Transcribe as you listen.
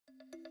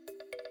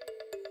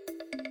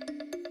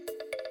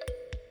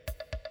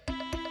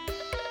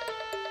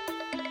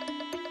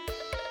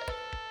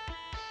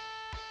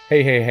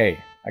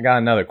Hey, I got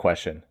another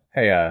question.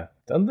 Hey,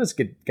 doesn't this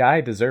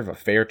guy deserve a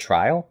fair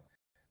trial?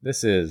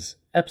 This is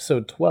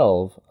episode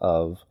 12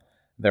 of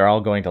They're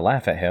All Going to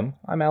Laugh at Him.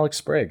 I'm Alex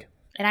Sprigg.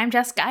 And I'm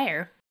Jess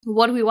Geyer.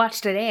 What do we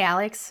watch today,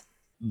 Alex?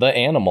 The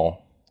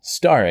Animal,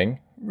 starring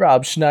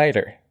Rob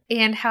Schneider.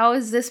 And how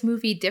is this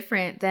movie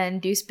different than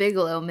Deuce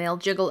Bigalow, Male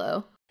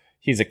Gigolo?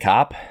 He's a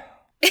cop.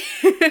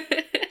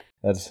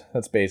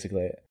 That's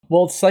basically it.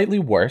 Well, it's slightly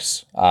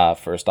worse,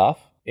 first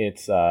off.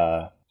 It's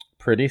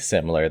pretty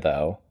similar,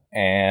 though.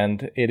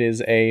 And it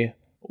is a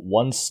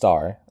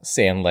one-star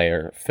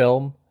Sandler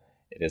film.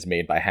 It is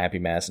made by Happy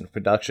Madison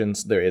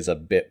Productions. There is a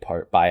bit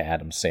part by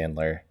Adam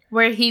Sandler.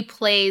 Where he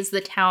plays the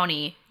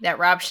townie that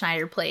Rob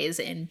Schneider plays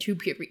in two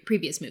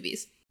previous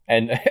movies.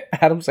 And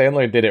Adam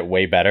Sandler did it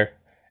way better,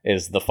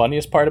 is the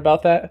funniest part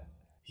about that.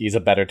 He's a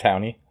better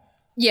townie.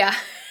 Yeah.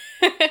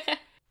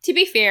 To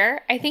be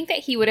fair, I think that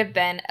he would have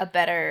been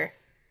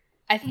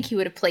I think he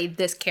would have played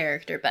this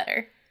character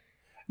better.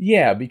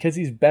 Yeah, because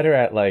he's better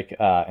at, like,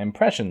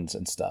 impressions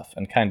and stuff,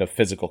 and kind of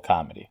physical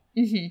comedy.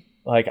 Mm-hmm.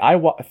 Like,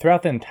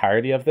 throughout the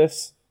entirety of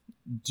this,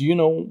 do you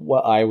know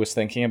what I was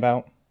thinking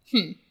about?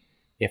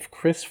 If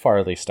Chris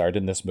Farley starred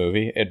in this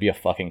movie, it'd be a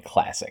fucking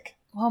classic.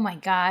 Oh my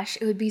gosh,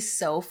 it would be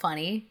so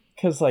funny.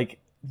 Because, like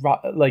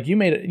you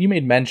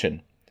made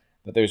mention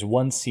that there's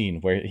one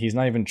scene where he's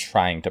not even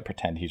trying to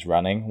pretend he's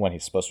running when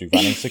he's supposed to be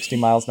running 60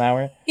 miles an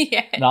hour.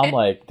 Yeah. And I'm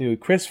like,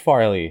 dude, Chris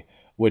Farley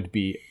would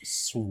be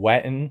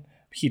sweating.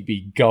 He'd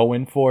be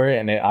going for it,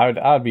 and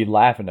I would be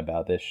laughing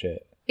about this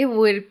shit. It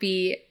would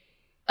be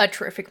a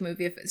terrific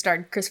movie if it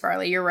starred Chris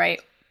Farley. You're right.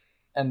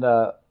 And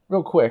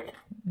real quick,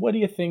 what do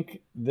you think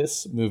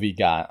this movie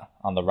got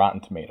on the Rotten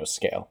Tomatoes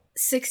scale?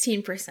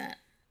 16%.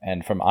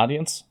 And from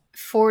audience?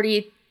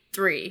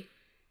 43.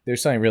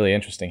 There's something really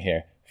interesting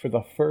here. For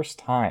the first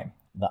time,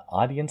 the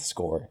audience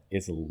score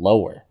is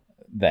lower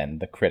than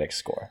the critic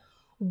score.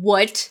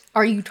 What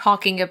are you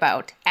talking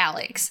about,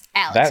 Alex?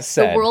 That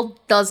said, the world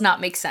does not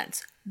make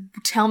sense.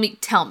 Tell me.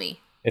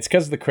 It's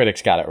because the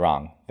critics got it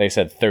wrong. They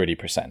said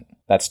 30%.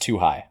 That's too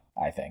high,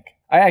 I think.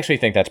 I actually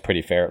think that's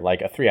pretty fair. Like,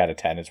 a 3 out of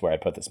 10 is where I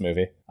put this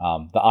movie.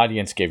 The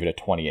audience gave it a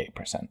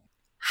 28%.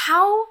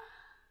 How?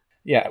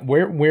 Yeah,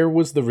 where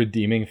was the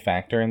redeeming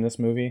factor in this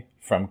movie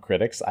from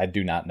critics? I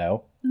do not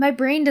know. My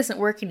brain doesn't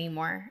work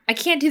anymore. I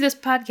can't do this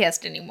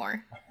podcast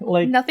anymore.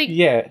 Like, nothing.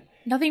 Yeah.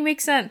 Nothing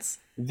makes sense.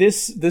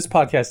 This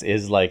podcast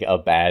is like a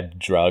bad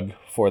drug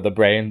for the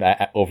brain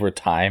that over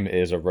time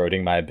is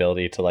eroding my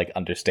ability to, like,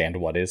 understand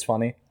what is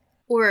funny.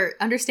 Or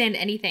understand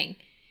anything.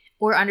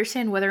 Or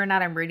understand whether or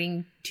not I'm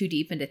reading too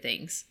deep into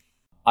things.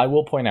 I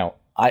will point out,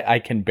 I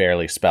can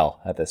barely spell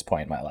at this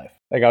point in my life.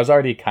 Like, I was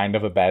already kind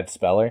of a bad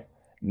speller.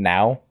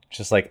 Now,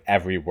 just like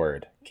every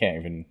word.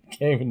 Can't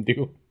even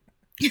do.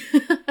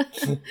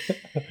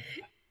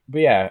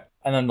 But yeah,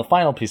 and then the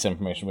final piece of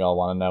information we all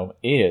want to know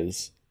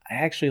is I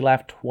actually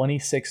laughed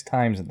 26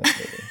 times in this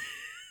movie.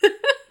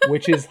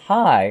 Which is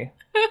high,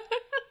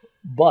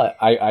 but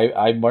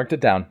I marked it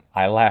down.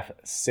 I laughed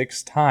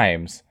 6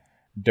 times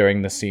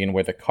during the scene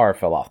where the car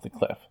fell off the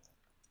cliff.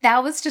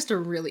 That was just a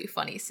really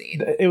funny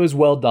scene. It was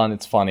well done.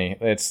 It's funny.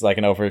 It's like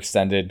an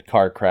overextended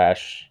car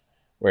crash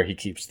where he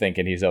keeps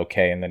thinking he's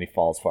okay and then he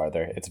falls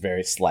farther. It's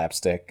very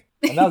slapstick.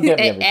 And that'll get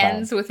me every time. It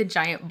ends with a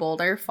giant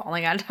boulder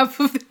falling on top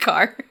of the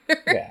car.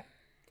 Yeah.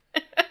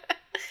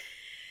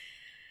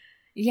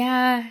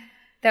 Yeah,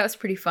 that was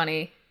pretty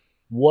funny.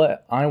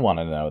 What I want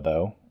to know,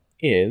 though,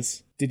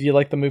 is, did you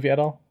like the movie at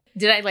all?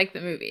 Did I like the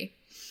movie?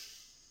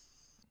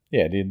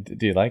 Yeah, did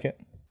you like it?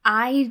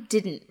 I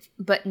didn't,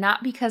 but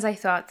not because I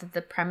thought that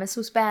the premise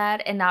was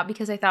bad and not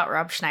because I thought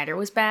Rob Schneider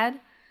was bad.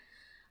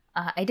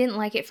 I didn't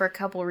like it for a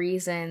couple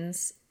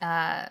reasons.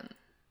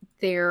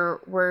 There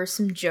were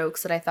some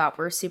jokes that I thought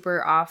were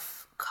super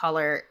off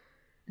color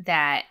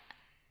that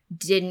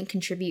didn't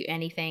contribute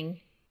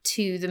anything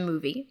to the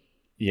movie.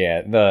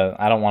 Yeah,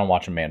 I don't want to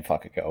watch a man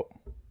fuck a goat.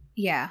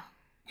 Yeah,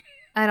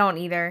 I don't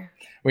either.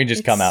 We can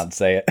just come out and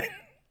say it.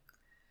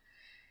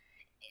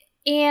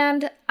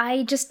 And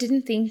I just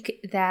didn't think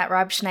that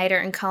Rob Schneider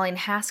and Colleen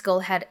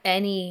Haskell had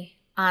any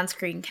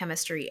on-screen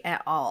chemistry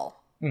at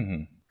all.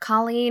 Mm-hmm.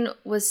 Colleen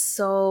was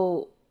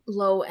so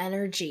low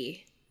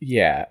energy.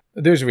 Yeah,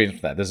 there's a reason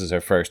for that. This is her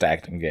first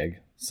acting gig.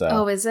 So.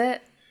 Oh, is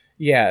it?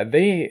 Yeah,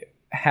 they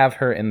have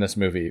her in this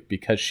movie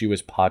because she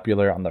was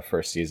popular on the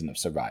first season of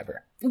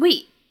Survivor.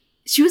 Wait,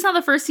 she was on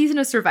the first season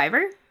of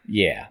Survivor?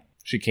 Yeah,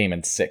 she came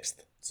in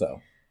 6th,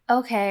 so.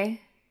 Okay.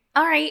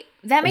 All right,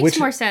 that makes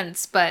more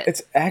sense, but...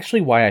 It's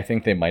actually why I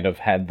think they might have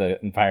had the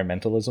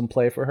environmentalism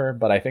play for her,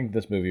 but I think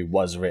this movie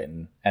was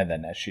written, and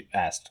then she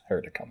asked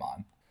her to come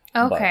on.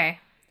 Okay.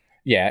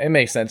 But, yeah, it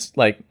makes sense.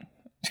 Like,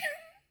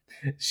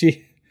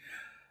 she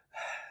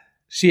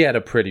had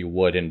a pretty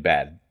wood and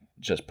bad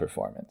just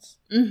performance.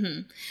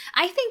 Mm-hmm.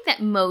 I think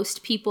that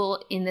most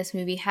people in this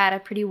movie had a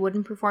pretty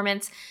wooden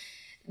performance.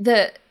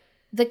 The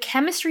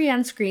chemistry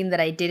on screen that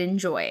I did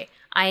enjoy...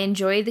 I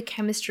enjoyed the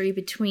chemistry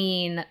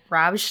between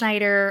Rob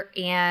Schneider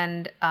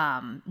and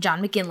John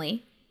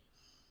McGinley.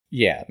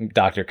 Yeah,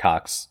 Dr.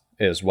 Cox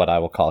is what I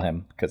will call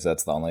him, because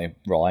that's the only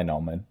role I know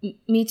him in.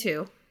 Me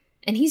too.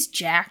 And he's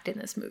jacked in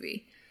this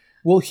movie.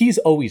 Well, he's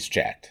always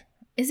jacked.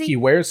 Is he? He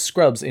wears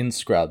scrubs in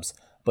Scrubs,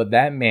 but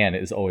that man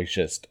is always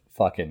just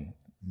fucking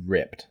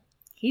ripped.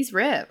 He's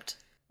ripped.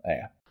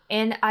 Yeah.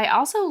 And I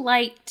also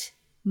liked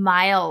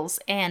Miles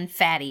and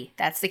Fatty.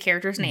 That's the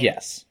character's name.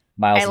 Yes.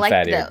 Miles and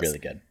Fatty those. are really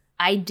good.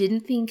 I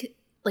didn't think,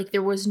 like,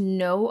 there was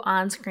no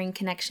on-screen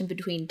connection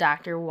between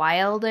Dr.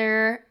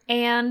 Wilder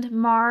and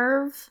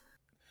Marv.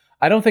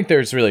 I don't think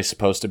there's really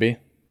supposed to be.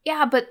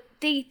 Yeah, but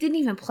they didn't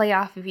even play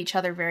off of each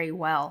other very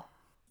well.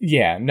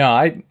 Yeah, no,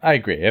 I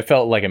agree. It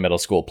felt like a middle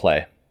school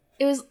play.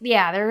 It was,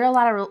 yeah, there were a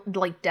lot of,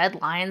 like,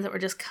 dead lines that were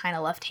just kind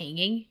of left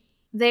hanging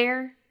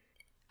there.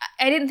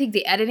 I didn't think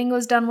the editing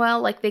was done well.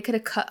 Like, they could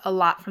have cut a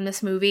lot from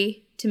this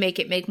movie to make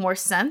it make more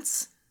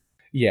sense.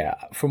 Yeah,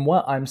 from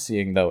what I'm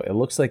seeing, though, it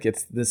looks like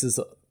this is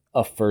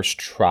a first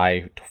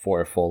try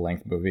for a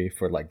full-length movie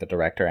for, like, the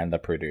director and the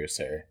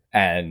producer.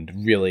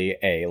 And really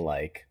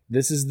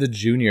this is the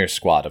junior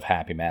squad of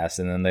Happy Mass,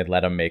 and then they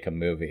let them make a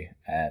movie.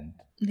 And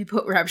they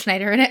put Rob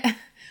Schneider in it.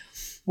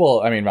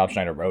 Well, I mean, Rob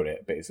Schneider wrote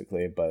it,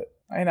 basically, but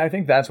I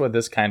think that's what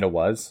this kind of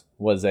was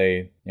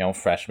a,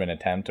 freshman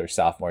attempt or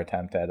sophomore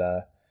attempt at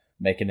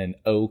making an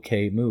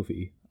okay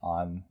movie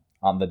on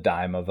the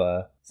dime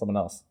of someone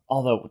else.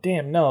 Although,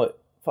 damn, no,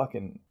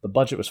 the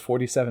budget was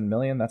 $47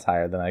 million. That's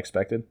higher than I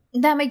expected.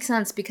 That makes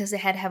sense because they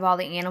had to have all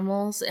the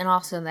animals, and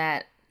also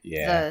that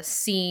the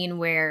scene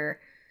where,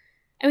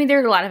 I mean,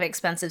 there are a lot of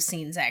expensive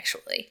scenes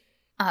actually.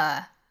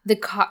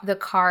 The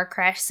car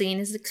crash scene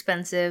is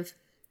expensive.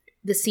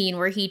 The scene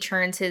where he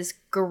turns his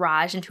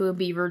garage into a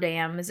beaver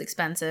dam is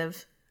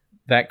expensive.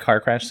 That car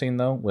crash scene,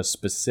 though, was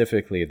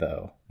specifically,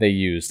 they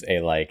used a,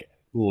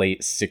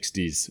 late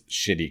 60s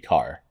shitty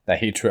car that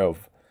he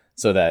drove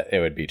so that it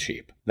would be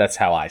cheap. That's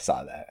how I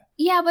saw that.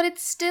 Yeah, but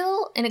it's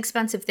still an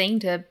expensive thing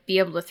to be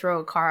able to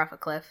throw a car off a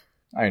cliff.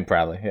 I mean,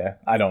 probably, yeah.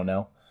 I don't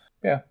know.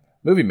 Yeah.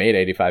 Movie made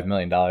 $85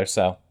 million,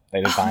 so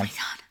they did fine. Oh my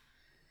god.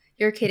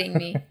 You're kidding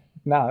me.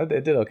 No,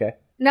 it did okay.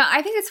 No,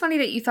 I think it's funny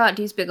that you thought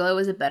Deuce Bigalow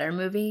was a better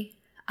movie.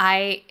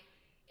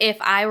 If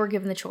I were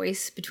given the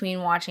choice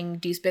between watching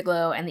Deuce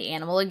Bigalow and The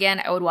Animal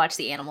again, I would watch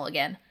The Animal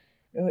again.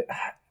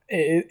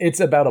 It's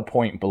about a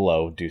point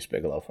below Deuce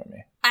Bigalow for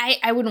me.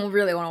 I wouldn't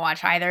really want to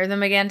watch either of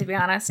them again, to be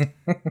honest.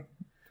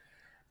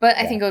 But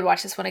I think I would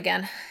watch this one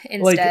again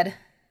instead.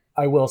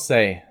 I will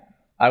say,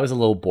 I was a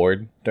little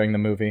bored during the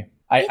movie.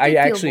 I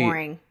actually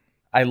boring.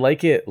 I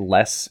like it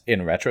less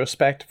in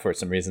retrospect for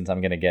some reasons I'm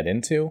going to get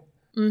into.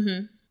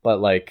 Mm-hmm.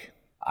 But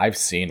I've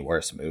seen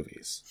worse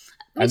movies.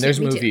 There's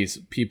movies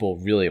people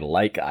really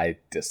like I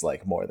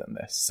dislike more than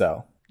this.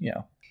 So,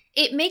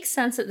 It makes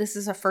sense that this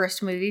is a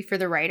first movie for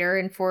the writer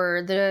and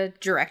for the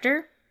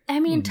director. I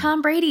mean,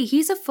 Tom Brady,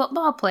 he's a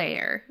football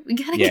player. We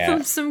gotta give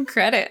him some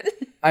credit.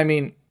 I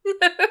mean,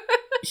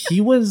 he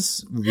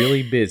was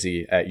really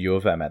busy at U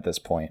of M at this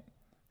point,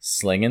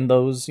 slinging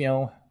those,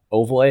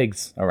 oval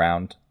eggs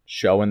around,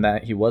 showing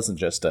that he wasn't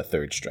just a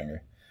third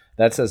stringer.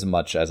 That's as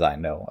much as I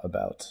know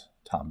about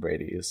Tom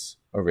Brady's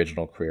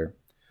original career.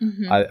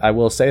 Mm-hmm. I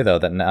will say, though,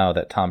 that now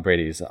that Tom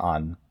Brady's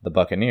on the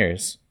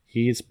Buccaneers,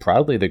 he's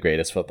probably the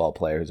greatest football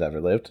player who's ever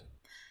lived.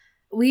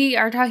 We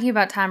are talking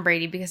about Tom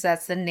Brady because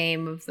that's the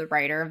name of the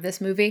writer of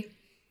this movie.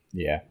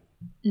 Yeah.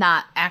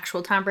 Not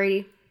actual Tom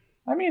Brady.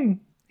 I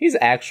mean, he's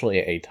actually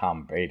a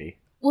Tom Brady.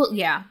 Well,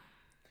 yeah.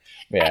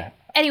 Yeah.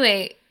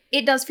 Anyway,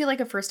 it does feel like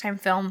a first-time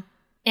film,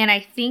 and I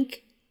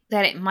think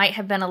that it might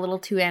have been a little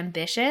too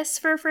ambitious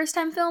for a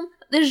first-time film.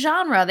 The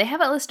genre, they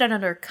have it listed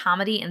under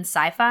comedy and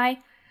sci-fi.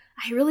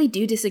 I really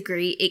do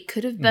disagree. It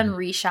could have been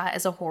reshot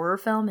as a horror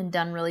film and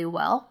done really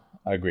well.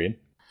 Agreed.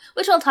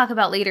 Which I'll talk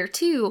about later,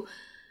 too.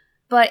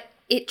 But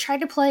it tried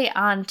to play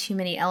on too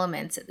many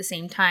elements at the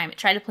same time. It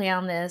tried to play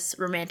on this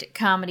romantic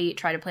comedy. It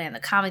tried to play on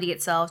the comedy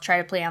itself. Tried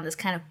to play on this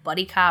kind of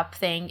buddy cop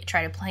thing. It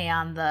tried to play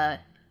on the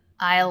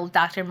Isle of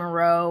Dr.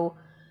 Moreau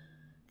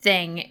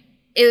thing.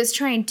 It was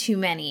trying too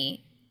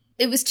many.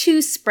 It was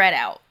too spread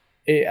out.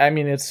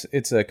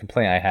 It's a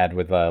complaint I had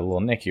with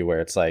Little Nicky,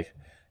 where it's like,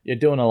 you're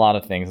doing a lot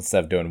of things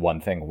instead of doing one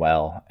thing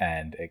well,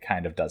 and it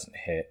kind of doesn't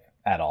hit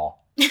at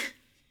all.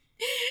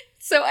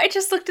 So I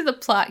just looked at the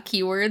plot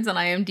keywords on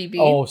IMDb.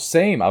 Oh,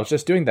 same. I was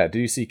just doing that. Do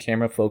you see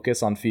camera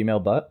focus on female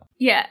butt?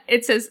 Yeah,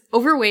 it says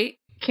overweight,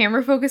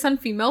 camera focus on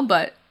female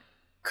butt,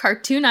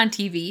 cartoon on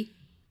TV,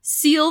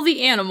 seal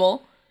the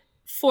animal,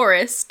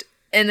 forest,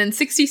 and then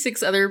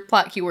 66 other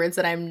plot keywords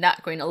that I'm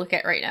not going to look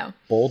at right now.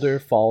 Boulder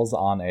falls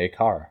on a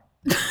car.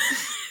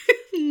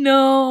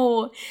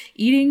 No.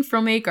 Eating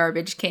from a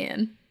garbage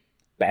can.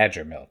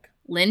 Badger milk.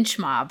 Lynch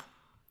mob.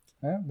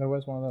 Yeah, there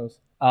was one of those.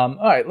 All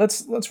right,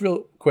 let's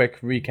real quick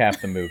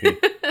recap the movie.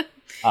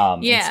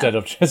 Instead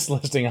of just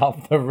listing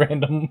off the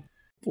random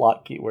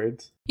plot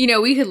keywords.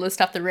 We could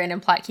list off the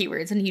random plot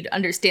keywords and you'd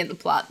understand the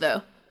plot,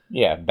 though.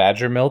 Yeah,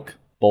 badger milk,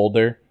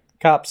 boulder,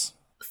 cops.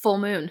 Full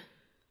moon.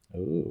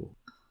 Ooh.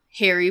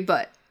 Hairy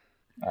butt.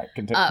 All right,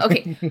 continue.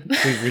 Okay.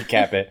 Please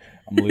recap it.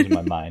 I'm losing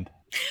my mind.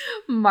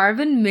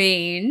 Marvin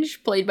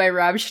Mange, played by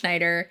Rob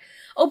Schneider.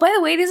 Oh, by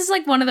the way, this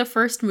is one of the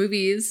first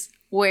movies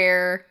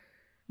where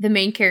the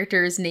main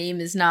character's name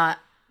is not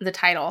the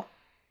title.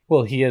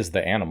 Well, he is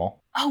the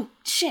animal. Oh,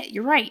 shit,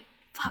 you're right.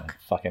 Fuck.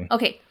 Fucking.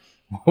 Okay.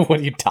 What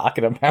are you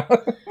talking about?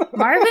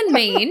 Marvin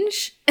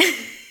Mange.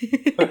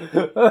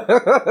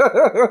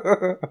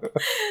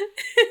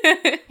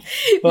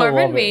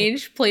 Marvin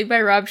Mange, played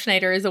by Rob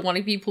Schneider, is a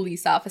wannabe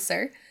police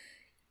officer.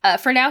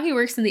 For now, he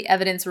works in the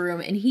evidence room,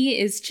 and he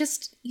is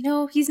just,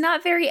 he's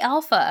not very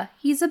alpha.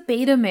 He's a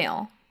beta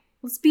male.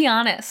 Let's be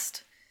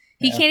honest.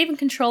 He can't even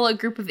control a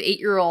group of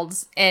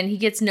 8-year-olds, and he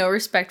gets no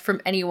respect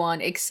from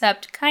anyone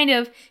except kind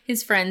of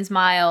his friends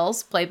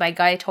Miles, played by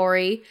Guy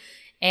Torry,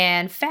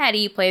 and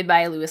Fatty, played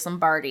by Louis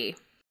Lombardi.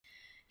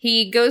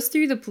 He goes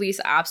through the police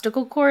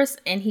obstacle course,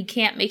 and he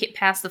can't make it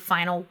past the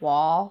final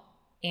wall,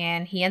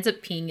 and he ends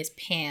up peeing his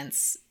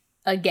pants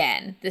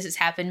again. This has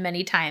happened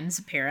many times,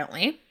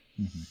 apparently.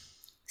 Mm-hmm.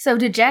 So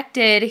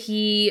dejected,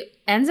 he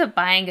ends up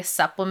buying a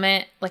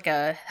supplement, like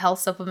a health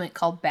supplement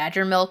called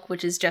Badger Milk,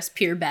 which is just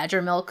pure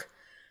badger milk,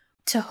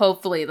 to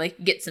hopefully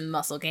get some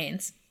muscle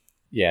gains.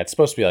 Yeah, it's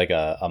supposed to be like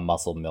a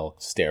muscle milk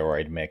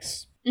steroid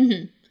mix.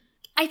 Mm-hmm.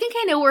 I think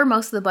I know where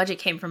most of the budget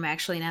came from,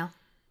 actually, now.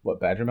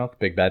 What, badger milk?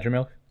 Big badger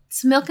milk?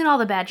 It's milking all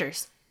the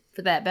badgers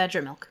for that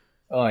badger milk.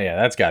 Oh, yeah,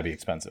 that's gotta be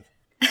expensive.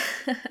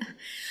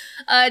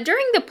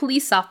 During the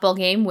police softball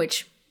game,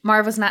 which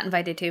Marv was not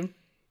invited to,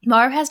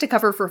 Marv has to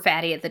cover for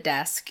Fatty at the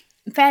desk.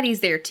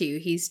 Fatty's there, too.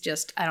 He's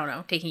just,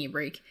 taking a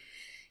break.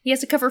 He has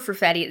to cover for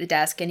Fatty at the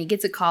desk, and he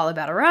gets a call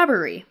about a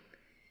robbery.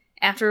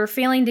 After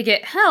failing to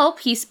get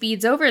help, he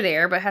speeds over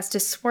there, but has to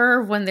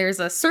swerve when there's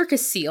a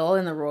circus seal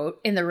in the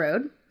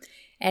road.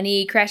 And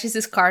he crashes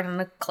his car on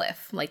a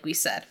cliff, like we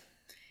said.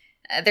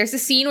 There's a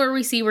scene where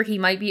we see where he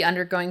might be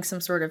undergoing some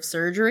sort of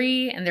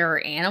surgery, and there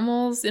are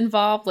animals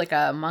involved, like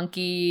a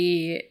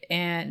monkey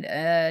and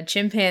a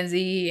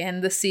chimpanzee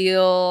and the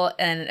seal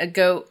and a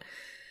goat.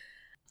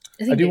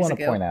 I do want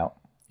to point out,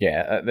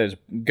 there's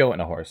a goat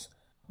and a horse.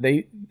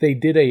 They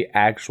did a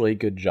actually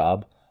good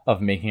job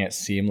of making it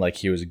seem like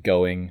he was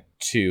going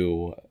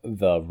to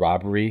the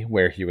robbery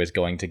where he was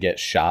going to get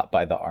shot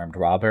by the armed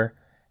robber.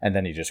 And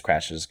then he just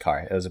crashes his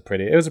car. It was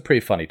a pretty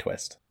funny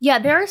twist. Yeah,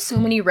 there are so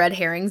many red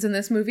herrings in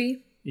this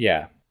movie.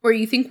 Yeah. Where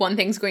you think one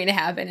thing's going to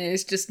happen and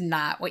it's just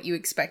not what you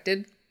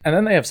expected. And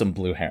then they have some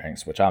blue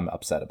herrings, which I'm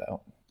upset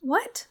about.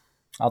 What?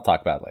 I'll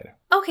talk about it later.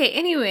 Okay,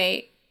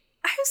 anyway.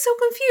 I'm so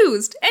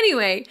confused.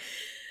 Anyway.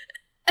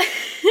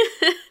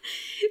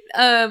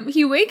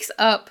 He wakes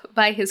up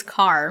by his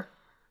car.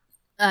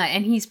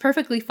 And he's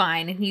perfectly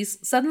fine, and he's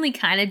suddenly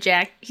kind of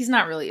jacked. He's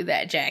not really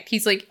that jacked.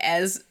 He's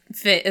as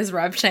fit as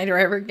Rob Schneider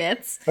ever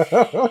gets.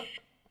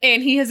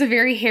 And he has a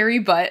very hairy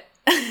butt.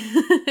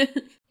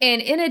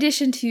 And in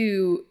addition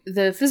to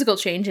the physical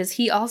changes,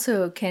 he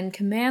also can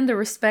command the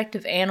respect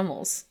of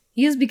animals.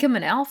 He has become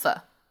an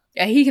alpha.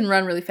 Yeah, he can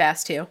run really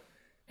fast too.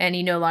 And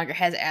he no longer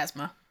has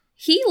asthma.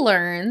 He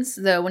learns,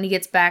 though, when he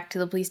gets back to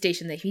the police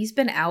station that he's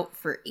been out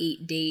for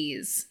 8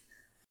 days.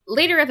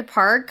 Later at the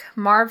park,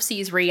 Marv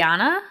sees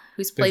Rihanna,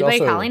 who's played by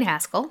Colleen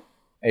Haskell.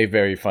 A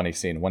very funny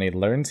scene. When he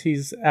learns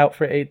he's out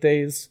for 8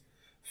 days,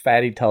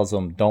 Fatty tells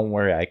him, "Don't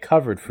worry, I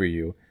covered for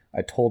you.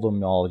 I told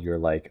them all you're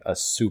like a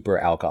super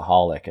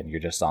alcoholic and you're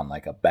just on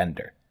like a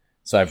bender."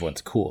 So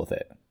everyone's cool with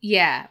it.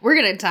 Yeah, we're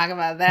going to talk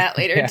about that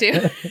later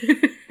too.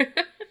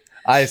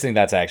 I just think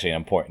that's actually an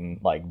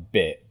important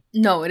bit.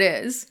 No, it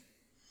is.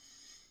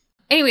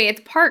 Anyway, at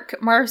the park,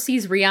 Marv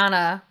sees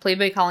Rihanna, played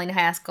by Colleen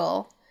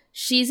Haskell.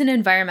 She's an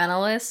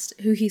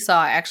environmentalist who he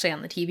saw actually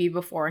on the TV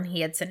before and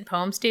he had sent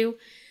poems to.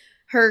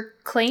 Her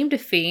claim to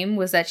fame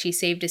was that she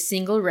saved a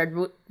single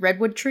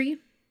redwood tree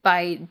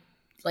by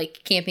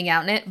camping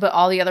out in it, but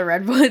all the other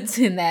redwoods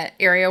in that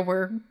area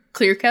were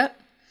clear cut.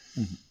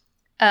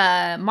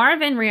 Mm-hmm.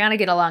 Marv and Rihanna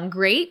get along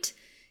great,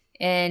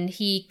 and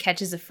he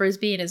catches a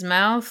frisbee in his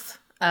mouth,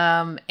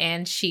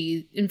 and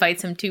she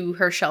invites him to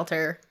her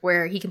shelter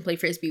where he can play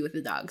frisbee with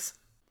the dogs.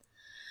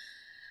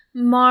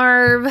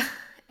 Marv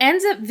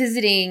ends up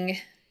visiting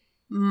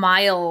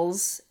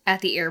Miles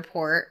at the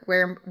airport,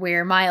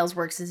 where Miles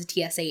works as a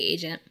TSA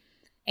agent.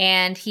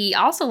 And he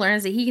also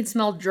learns that he can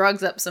smell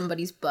drugs up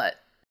somebody's butt.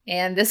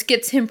 And this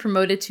gets him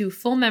promoted to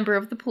full member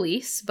of the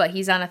police, but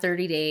he's on a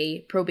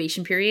 30-day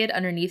probation period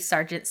underneath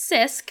Sergeant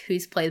Sisk,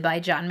 who's played by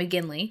John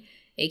McGinley,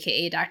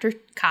 a.k.a. Dr.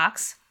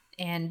 Cox,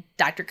 and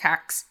Dr.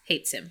 Cox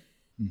hates him.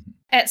 Mm-hmm.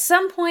 At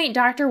some point,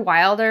 Dr.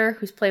 Wilder,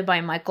 who's played by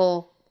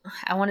Michael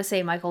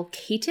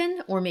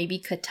Caton, or maybe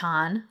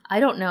Catan. I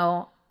don't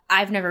know.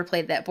 I've never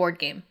played that board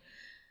game.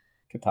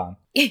 Catan.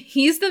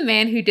 He's the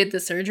man who did the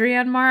surgery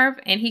on Marv,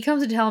 and he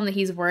comes to tell him that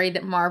he's worried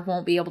that Marv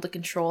won't be able to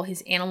control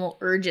his animal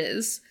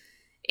urges.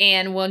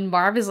 And when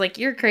Marv is like,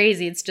 "You're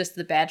crazy, it's just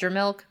the badger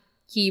milk,"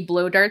 he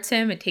blow darts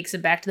him and takes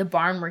him back to the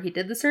barn where he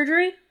did the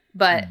surgery.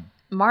 But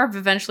Marv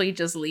eventually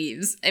just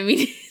leaves. I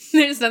mean,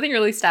 there's nothing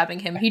really stopping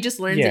him. He just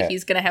learns that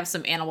he's going to have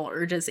some animal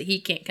urges that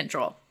he can't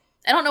control.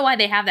 I don't know why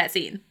they have that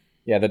scene.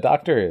 Yeah, the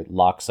doctor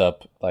locks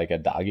up a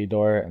doggy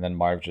door, and then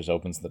Marv just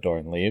opens the door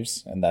and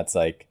leaves. And that's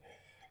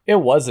it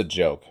was a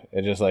joke.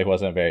 It just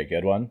wasn't a very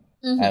good one.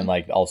 Mm-hmm.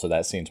 And also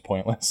that scene's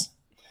pointless.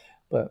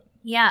 But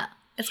yeah,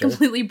 it's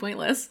completely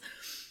pointless.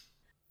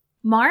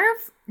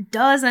 Marv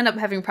does end up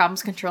having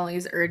problems controlling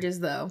his urges,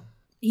 though.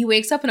 He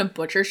wakes up in a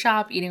butcher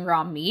shop eating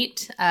raw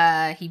meat.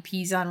 He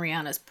pees on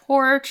Rihanna's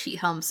porch. He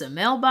humps a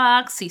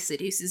mailbox. He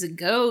seduces a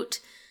goat.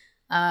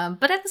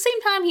 But at the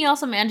same time, he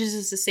also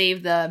manages to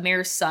save the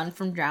mayor's son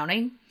from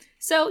drowning.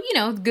 So, you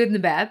know, the good and the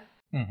bad.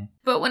 Mm-hmm.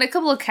 But when a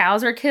couple of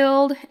cows are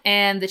killed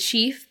and the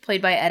chief,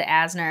 played by Ed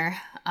Asner,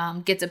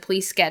 gets a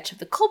police sketch of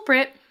the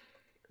culprit,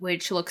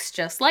 which looks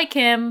just like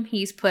him,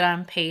 he's put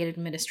on paid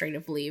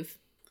administrative leave.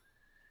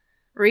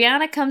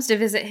 Rihanna comes to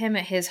visit him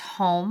at his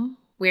home,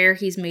 where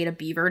he's made a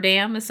beaver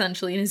dam,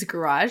 essentially, in his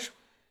garage.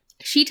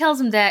 She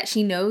tells him that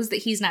she knows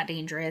that he's not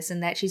dangerous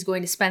and that she's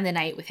going to spend the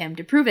night with him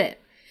to prove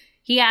it.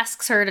 He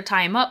asks her to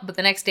tie him up, but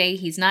the next day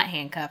he's not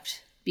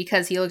handcuffed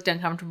because he looked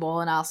uncomfortable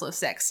and also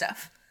sex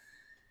stuff.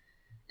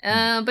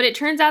 But it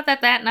turns out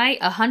that night,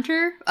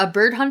 a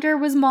bird hunter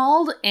was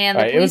mauled, and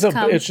the police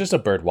come... It's just a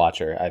bird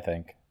watcher, I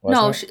think.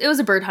 No, it was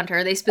a bird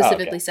hunter. They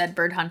specifically said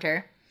bird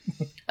hunter.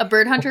 A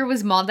bird hunter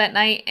was mauled that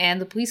night, and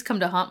the police come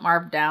to hunt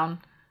Marv down.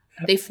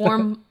 They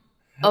form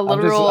a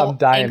literal I'm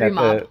dying angry at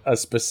mob. a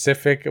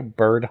specific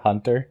bird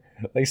hunter.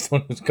 Like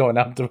someone who's going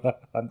out to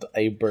hunt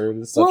a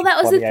bird. Well,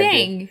 that was the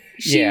thing.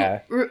 Yeah.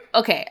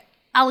 Okay,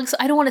 Alex,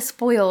 I don't want to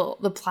spoil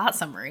the plot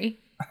summary.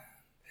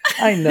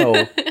 I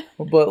know,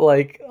 but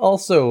like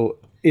also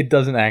it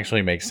doesn't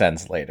actually make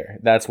sense later.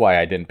 That's why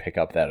I didn't pick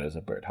up that as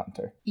a bird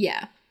hunter.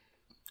 Yeah.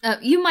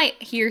 You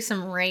might hear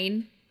some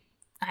rain.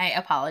 I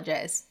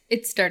apologize.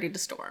 It's starting to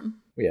storm.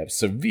 We have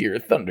severe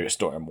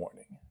thunderstorm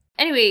warning.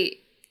 Anyway,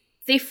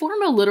 they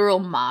form a literal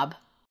mob.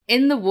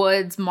 In the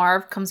woods,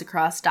 Marv comes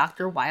across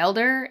Dr.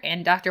 Wilder,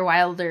 and Dr.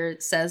 Wilder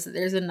says that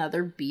there's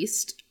another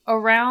beast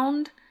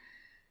around.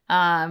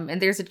 And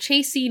there's a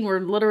chase scene where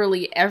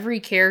literally every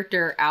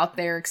character out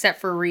there, except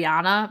for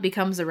Rihanna,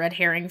 becomes a red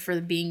herring for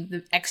being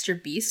the extra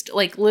beast.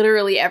 Like,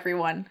 literally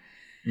everyone.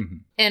 Mm-hmm.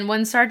 And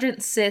when Sergeant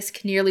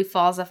Sisk nearly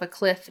falls off a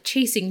cliff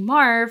chasing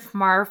Marv,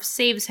 Marv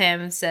saves him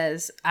and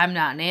says, "I'm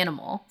not an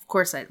animal. Of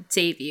course I'd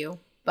save you."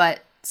 But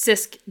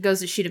Sisk goes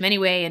to shoot him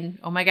anyway, and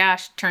oh my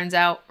gosh, turns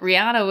out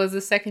Rihanna was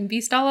the second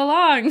beast all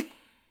along.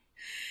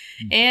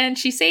 And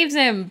she saves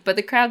him, but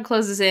the crowd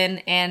closes in,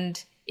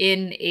 and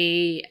in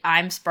a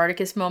I'm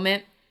Spartacus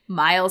moment,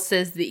 Miles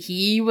says that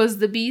he was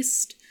the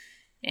beast,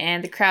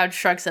 and the crowd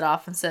shrugs it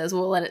off and says,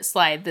 "We'll let it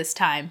slide this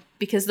time."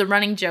 Because the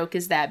running joke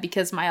is that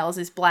because Miles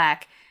is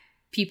black,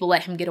 people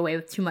let him get away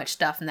with too much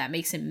stuff, and that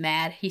makes him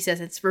mad. He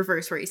says it's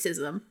reverse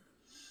racism.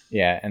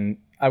 Yeah, and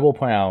I will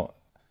point out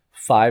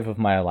 5 of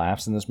my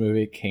laughs in this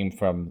movie came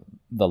from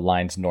the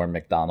lines Norm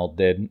Macdonald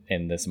did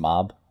in this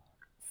mob.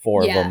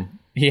 4 of them.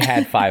 He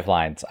had 5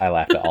 lines. I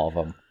laughed at all of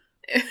them.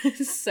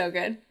 It's so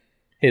good.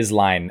 His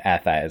line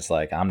at that is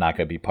like, "I'm not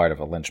going to be part of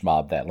a lynch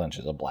mob that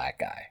lynches a black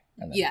guy."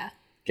 And then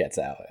gets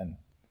out. And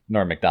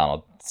Norm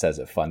Macdonald says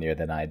it funnier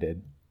than I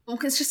did. Well,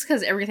 it's just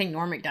because everything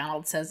Norm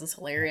Macdonald says is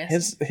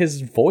hilarious.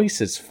 His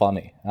voice is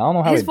funny. I don't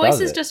know how his he does it. His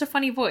voice is just a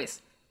funny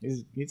voice.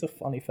 He's a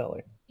funny fella.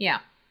 Yeah.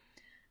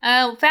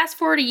 Fast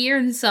forward a year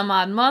and some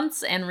odd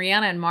months, and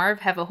Rihanna and Marv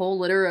have a whole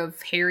litter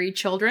of hairy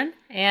children,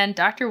 and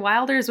Dr.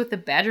 Wilder is with the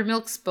Badger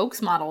Milk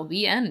spokesmodel.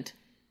 The end.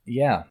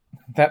 Yeah.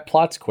 That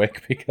plot's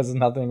quick because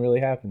nothing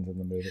really happens in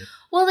the movie.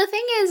 Well, the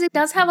thing is, it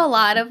does have a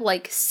lot of,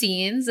 like,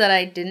 scenes that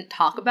I didn't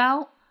talk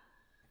about.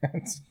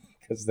 It's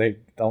because they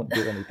don't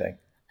do anything.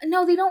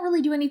 No, they don't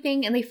really do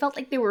anything, and they felt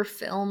like they were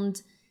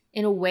filmed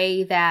in a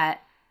way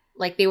that,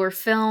 like, they were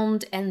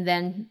filmed and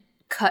then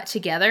cut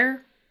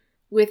together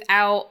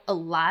without a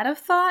lot of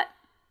thought.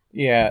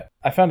 Yeah,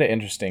 I found it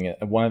interesting.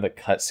 One of the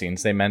cut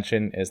scenes they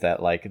mention is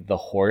that, like, the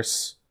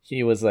horse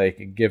he was,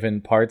 like, given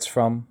parts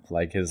from,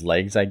 like, his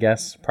legs, I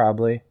guess,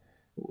 probably.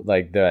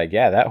 Like, they're like,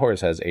 "Yeah, that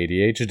horse has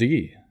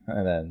ADHD."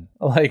 And then,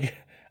 like,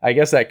 I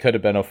guess that could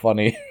have been a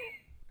funny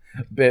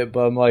bit,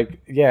 but I'm like,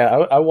 yeah,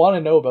 I want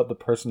to know about the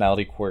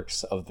personality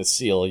quirks of the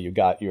seal you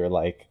got your,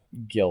 like,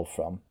 gill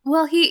from.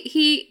 Well,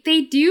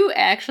 they do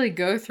actually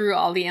go through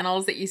all the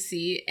animals that you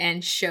see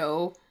and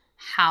show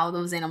how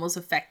those animals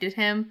affected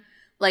him.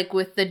 Like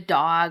with the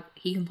dog,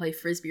 he can play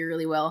frisbee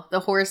really well.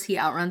 The horse, he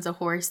outruns a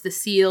horse. The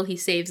seal, he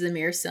saves the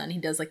mayor's son. He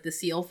does like the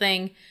seal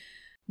thing.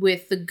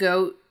 With the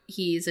goat,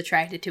 he's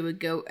attracted to a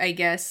goat, I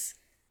guess.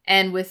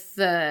 And with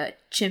the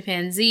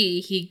chimpanzee,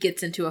 he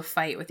gets into a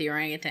fight with the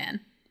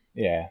orangutan.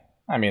 Yeah,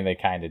 I mean, they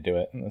kind of do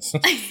it. It's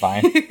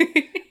fine.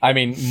 I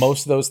mean,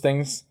 most of those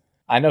things,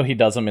 I know he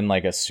does them in,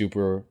 like, a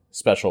super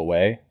special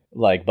way.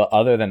 Like, but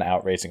other than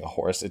outracing a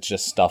horse, it's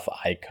just stuff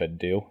I could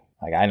do.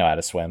 Like, I know how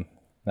to swim.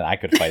 And I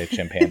could fight a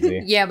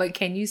chimpanzee. Yeah, but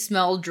can you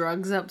smell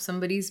drugs up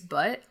somebody's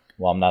butt?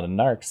 Well, I'm not a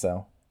narc,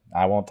 so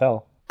I won't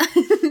tell.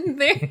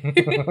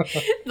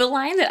 The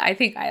line that I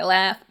think I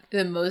laughed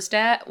the most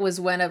at was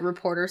when a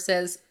reporter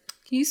says,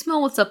 "Can you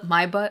smell what's up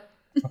my butt?"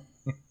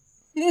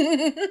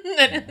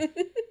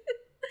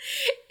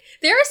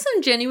 There are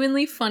some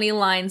genuinely funny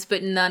lines,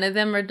 but none of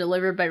them are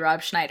delivered by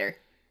Rob Schneider.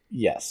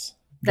 Yes.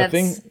 The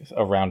things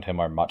around him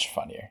are much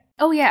funnier.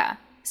 Oh, yeah.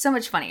 So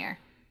much funnier.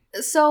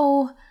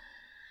 So,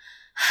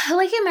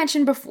 like I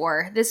mentioned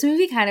before, this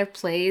movie kind of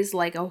plays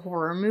like a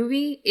horror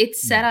movie.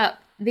 It's set up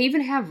they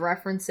even have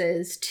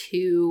references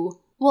to,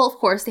 well, of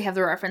course, they have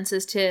the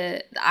references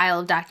to the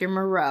Isle of Dr.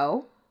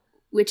 Moreau,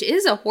 which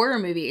is a horror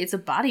movie. It's a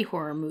body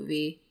horror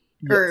movie.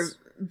 Yes. Or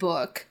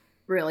book,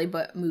 really,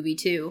 but movie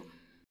too.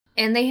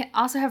 And they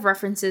also have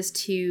references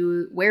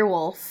to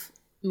werewolf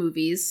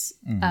movies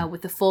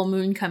with the full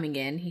moon coming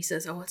in. He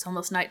says, "Oh, it's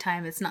almost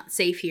nighttime. It's not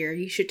safe here.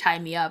 You should tie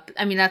me up."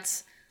 I mean,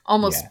 that's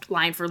almost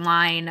line for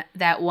line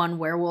that one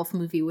werewolf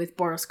movie with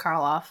Boris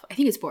Karloff. I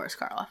think it's Boris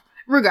Karloff.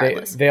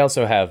 Regardless. They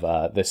also have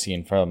the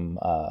scene from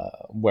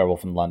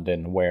Werewolf in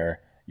London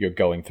where you're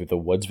going through the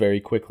woods very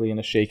quickly in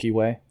a shaky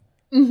way.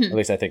 Mm-hmm. At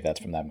least I think that's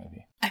from that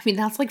movie. I mean,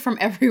 that's like from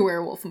every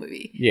werewolf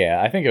movie.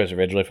 Yeah, I think it was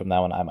originally from that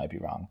one. I might be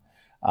wrong.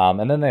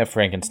 And then they have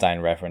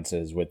Frankenstein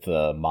references with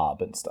the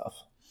mob and stuff.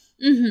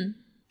 Mm-hmm.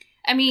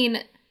 I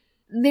mean,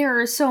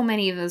 there are so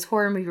many of those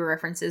horror movie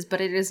references,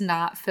 but it is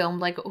not filmed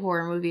like a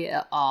horror movie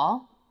at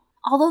all.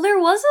 Although there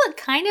was a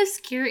kind of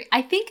scary...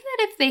 I think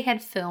that if they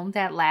had filmed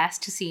that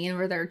last scene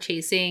where they're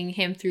chasing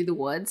him through the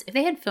woods, if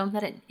they had filmed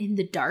that in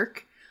the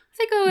dark, I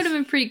think it would have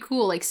been pretty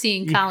cool, like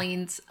seeing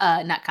Colleen's...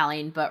 not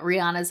Colleen, but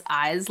Rihanna's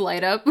eyes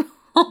light up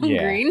on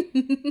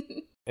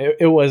green.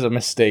 It was a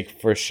mistake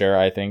for sure,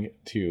 I think,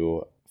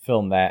 to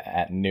film that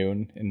at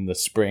noon in the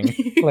spring.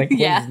 Like,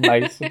 when it's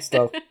nice and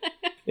stuff.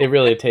 It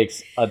really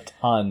takes a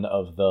ton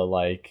of the,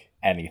 like,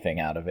 anything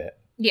out of it.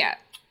 Yeah.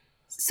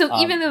 So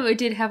even though it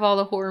did have all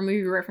the horror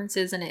movie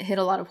references and it hit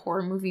a lot of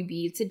horror movie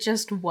beats, it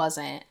just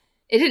wasn't.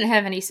 It didn't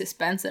have any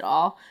suspense at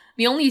all.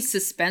 The only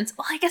suspense...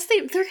 Well, I guess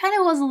there kind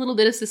of was a little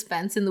bit of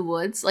suspense in the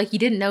woods. Like, you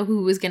didn't know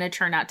who was going to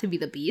turn out to be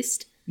the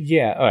beast.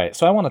 Yeah, all right.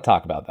 So I want to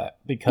talk about that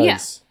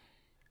because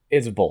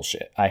it's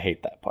bullshit. I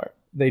hate that part.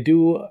 They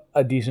do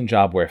a decent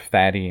job where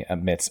Fatty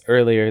admits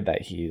earlier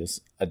that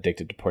he's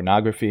addicted to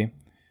pornography,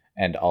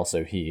 and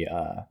also he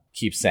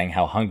keeps saying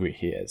how hungry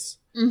he is,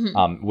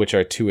 which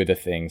are two of the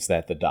things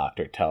that the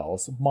doctor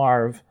tells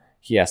Marv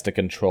he has to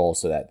control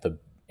so that the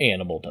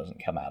animal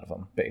doesn't come out of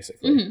him,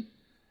 basically.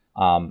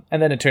 And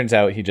then it turns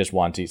out he just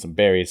wants to eat some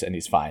berries, and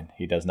he's fine.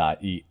 He does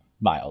not eat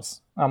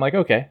Miles. I'm like,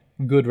 okay,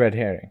 good red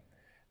herring.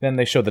 Then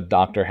they show the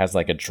doctor has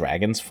like a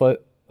dragon's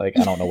foot. Like,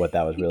 I don't know what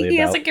that was really about. He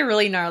has like a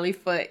really gnarly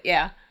foot,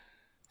 yeah.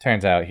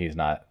 Turns out he's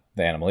not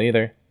the animal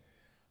either.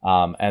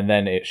 And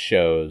then it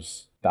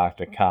shows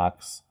Dr.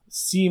 Cox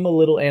seem a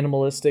little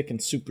animalistic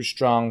and super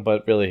strong,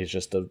 but really he's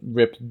just a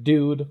ripped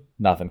dude.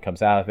 Nothing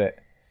comes out of it.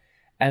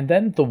 And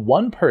then the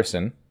one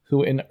person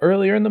who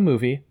earlier in the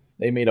movie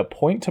they made a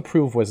point to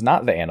prove was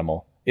not the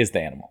animal is the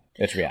animal.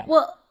 It's Rihanna.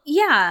 Well,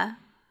 yeah.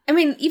 I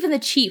mean, even the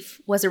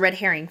chief was a red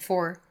herring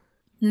for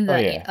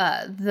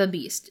the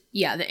beast.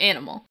 Yeah, the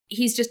animal.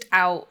 He's just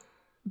out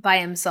by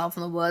himself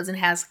in the woods and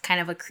has kind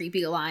of a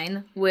creepy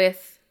line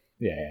with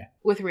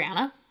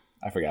Rihanna.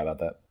 I forgot about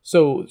that.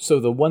 So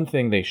the one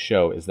thing they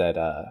show is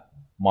that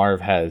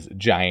Marv has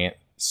giant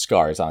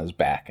scars on his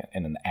back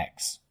and an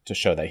X to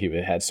show that he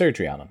had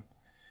surgery on him.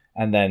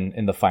 And then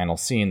in the final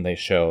scene, they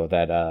show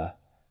that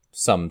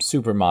some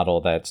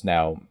supermodel that's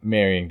now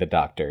marrying the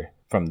doctor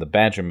from the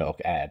Badger Milk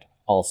ad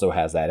also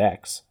has that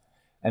X.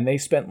 And they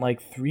spent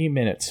like 3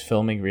 minutes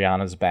filming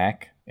Rihanna's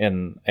back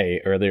in a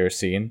earlier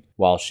scene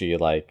while she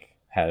like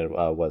had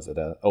was it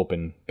an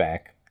open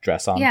back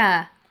dress on?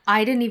 Yeah,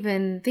 I didn't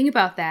even think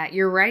about that.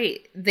 You're right.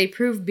 They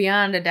proved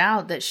beyond a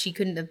doubt that she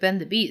couldn't have been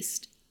the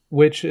beast.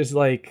 Which is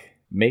like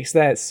makes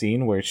that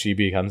scene where she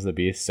becomes the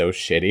beast so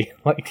shitty.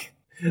 Like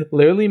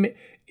literally,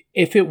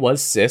 if it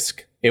was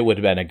Sisk, it would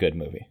have been a good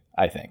movie,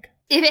 I think.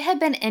 If it had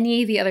been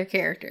any of the other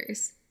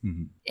characters,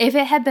 if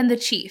it had been the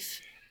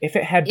chief, if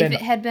it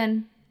had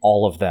been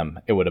all of them,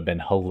 it would have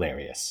been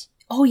hilarious.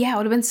 Oh yeah, it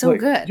would have been so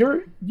good.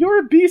 You're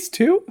a beast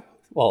too?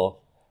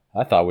 Well,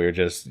 I thought we were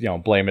just,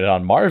 blaming it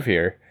on Marv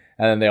here.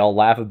 And then they all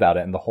laugh about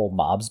it and the whole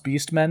mob's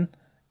beast men.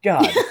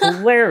 God,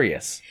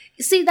 hilarious.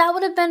 See, that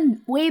would have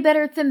been way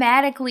better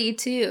thematically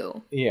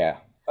too. Yeah.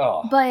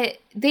 Oh. But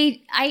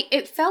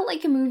it felt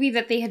like a movie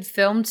that they had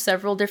filmed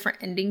several different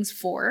endings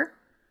for.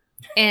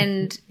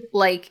 And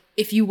like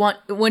if you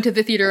went to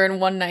the theater in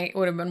one night, it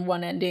would have been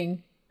one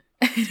ending.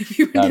 And if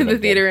you went to the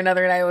theater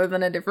another night, it would have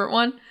been a different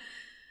one.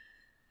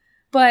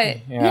 But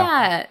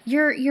yeah,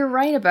 you're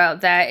right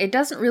about that. It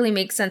doesn't really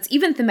make sense,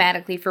 even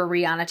thematically, for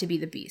Rihanna to be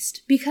the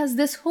beast. Because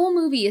this whole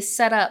movie is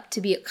set up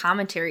to be a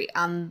commentary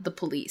on the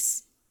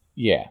police.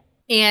 Yeah.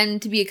 And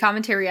to be a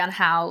commentary on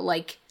how,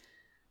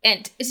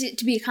 and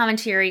to be a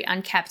commentary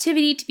on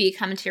captivity, to be a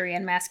commentary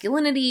on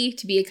masculinity,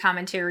 to be a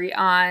commentary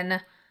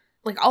on,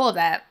 all of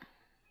that.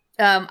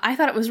 I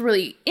thought it was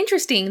really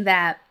interesting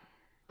that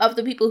of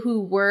the people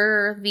who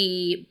were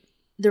the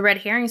red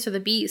herrings for the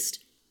beast,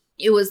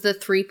 it was the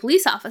 3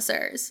 police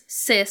officers,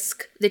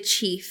 Sisk, the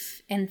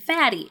chief, and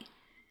Fatty.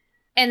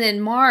 And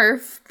then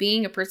Marv,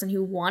 being a person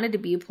who wanted to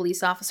be a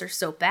police officer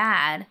so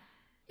bad,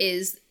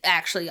 is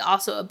actually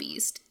also a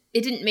beast.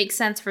 It didn't make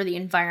sense for the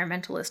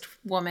environmentalist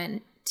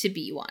woman to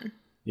be one.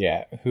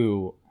 Yeah,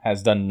 who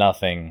has done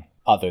nothing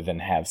other than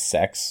have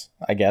sex,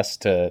 I guess,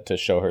 to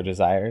show her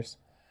desires.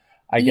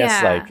 I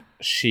guess,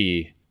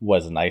 she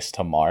was nice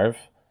to Marv,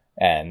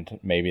 and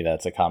maybe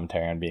that's a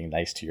commentary on being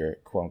nice to your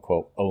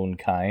quote-unquote own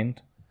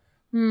kind.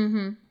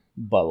 Mm-hmm.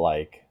 But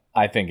like,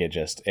 I think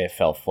it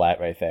fell flat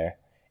right there.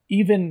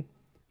 Even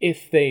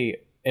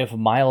if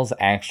Miles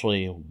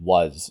actually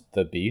was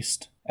the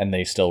Beast, and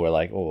they still were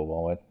like, oh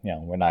well,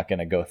 we're not going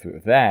to go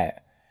through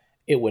that,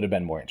 it would have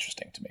been more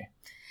interesting to me.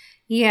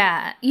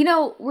 Yeah,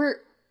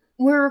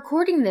 we're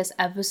recording this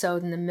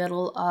episode in the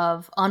middle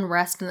of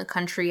unrest in the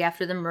country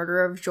after the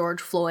murder of George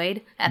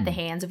Floyd at the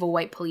hands of a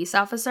white police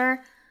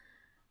officer.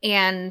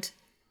 And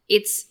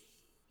it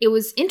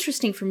was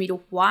interesting for me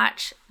to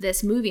watch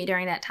this movie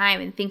during that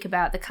time and think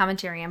about the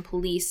commentary on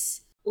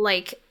police,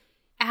 like,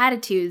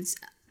 attitudes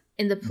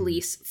in the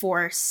police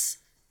force,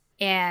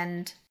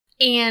 and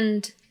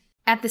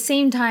at the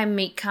same time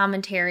make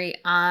commentary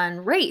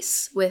on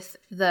race with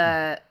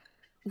the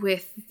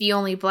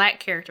only black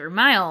character,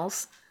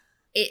 Miles.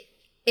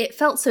 It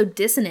felt so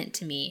dissonant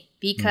to me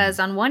because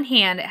on one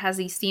hand, it has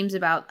these themes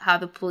about how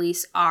the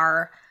police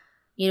are,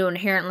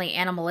 inherently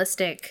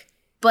animalistic.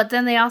 But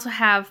then they also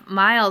have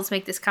Miles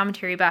make this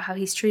commentary about how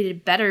he's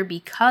treated better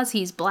because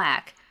he's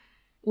black,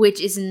 which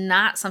is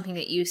not something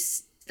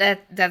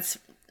that's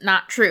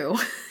not true.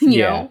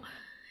 you know,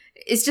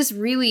 it's just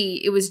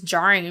really, it was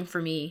jarring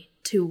for me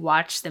to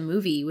watch the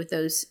movie with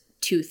those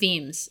two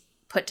themes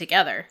put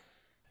together.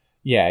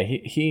 Yeah,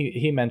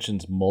 he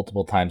mentions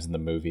multiple times in the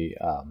movie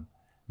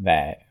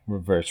that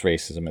reverse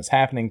racism is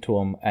happening to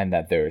him, and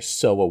that they're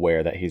so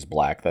aware that he's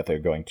black that they're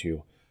going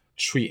to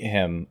treat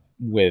him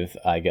with,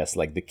 I guess,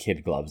 like the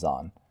kid gloves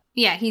on.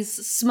 Yeah, he's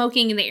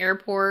smoking in the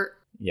airport.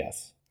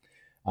 Yes.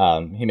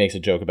 He makes a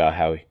joke about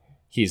how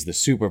he's the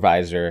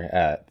supervisor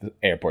at the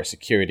airport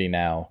security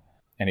now,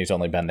 and he's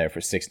only been there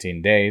for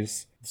 16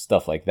 days,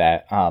 stuff like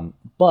that.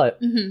 But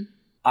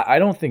I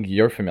don't think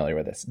you're familiar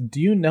with this. Do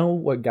you know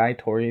what Guy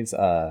Torry's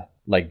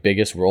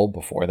biggest role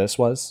before this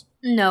was?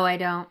 No, I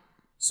don't.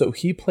 So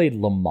he played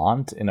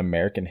Lamont in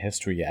American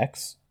History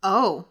X.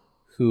 Oh.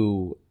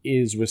 Who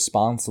is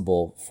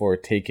responsible for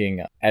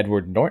taking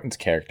Edward Norton's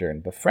character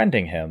and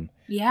befriending him.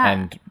 Yeah.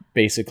 And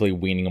basically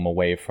weaning him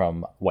away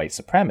from white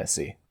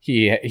supremacy.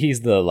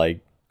 He's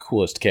the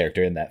coolest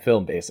character in that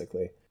film,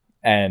 basically.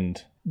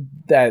 And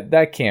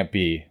that can't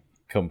be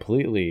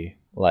completely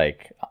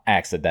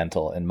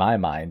accidental in my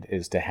mind,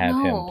 is to have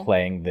him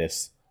playing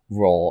this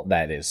role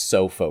that is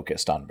so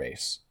focused on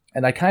race.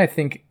 And I kind of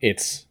think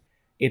it's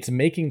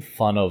making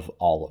fun of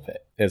all of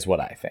it, is what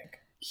I think.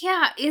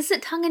 Yeah, is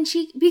it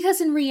tongue-in-cheek?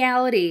 Because in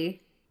reality,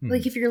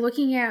 if you're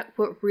looking at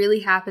what really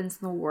happens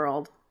in the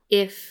world,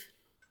 if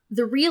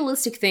the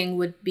realistic thing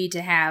would be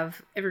to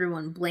have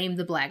everyone blame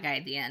the black guy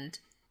at the end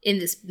in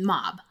this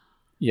mob.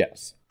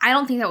 Yes. I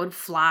don't think that would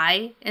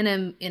fly in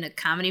a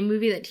comedy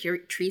movie that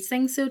treats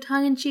things so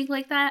tongue-in-cheek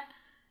like that.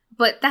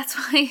 But that's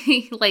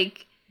why,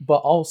 But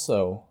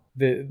also,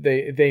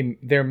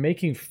 they're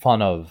making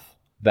fun of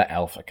the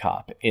alpha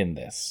cop in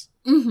this.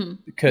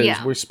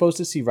 Because we're supposed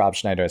to see Rob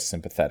Schneider as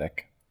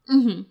sympathetic.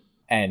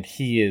 And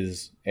he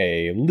is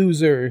a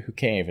loser who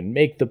can't even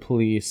make the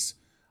police.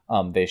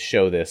 They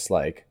show this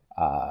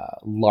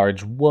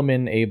large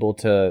woman able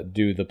to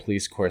do the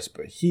police course,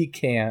 but he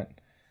can't.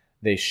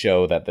 They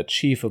show that the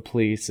chief of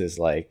police is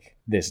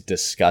this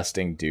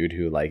disgusting dude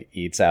who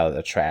eats out of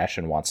the trash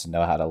and wants to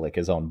know how to lick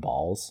his own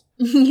balls.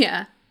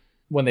 Yeah.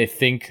 When they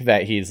think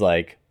that he's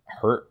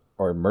hurt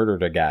or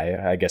murdered a guy,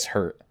 I guess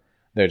hurt,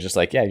 they're just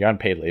yeah, you're on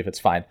paid leave, it's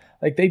fine.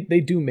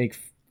 They do make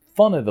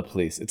fun of the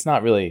police. It's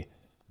not really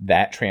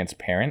that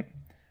transparent.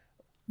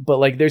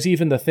 But there's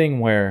even the thing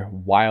where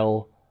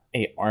while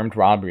a armed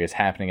robbery is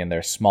happening in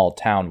their small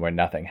town where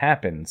nothing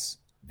happens,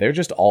 they're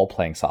just all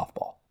playing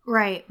softball.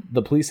 Right.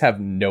 The police have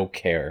no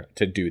care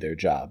to do their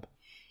job.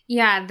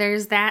 Yeah,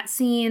 there's that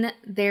scene.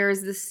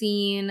 There's the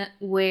scene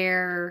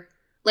where,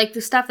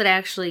 the stuff that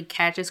actually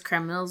catches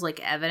criminals,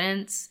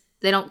 evidence,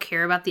 they don't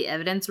care about the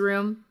evidence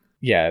room.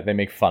 Yeah, they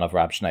make fun of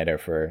Rob Schneider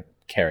for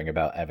caring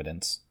about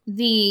evidence.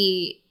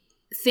 The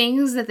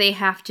things that they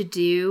have to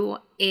do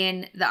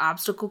in the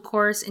obstacle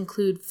course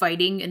include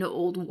fighting an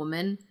old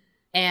woman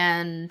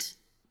and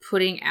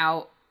putting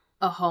out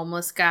a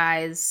homeless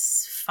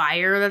guy's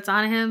fire that's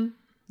on him.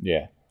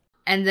 Yeah.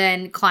 And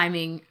then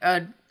climbing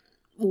a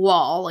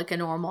wall like a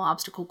normal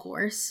obstacle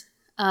course.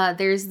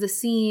 There's the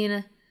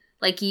scene,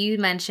 like you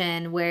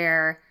mentioned,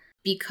 where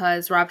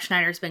because Rob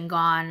Schneider's been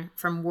gone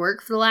from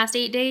work for the last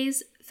 8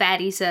 days,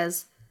 Fatty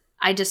says,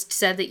 I just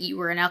said that you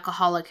were an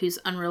alcoholic who's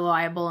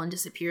unreliable and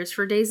disappears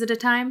for days at a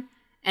time,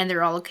 and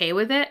they're all okay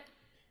with it.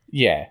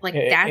 Yeah.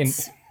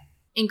 That's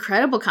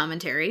incredible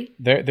commentary.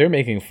 They're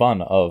making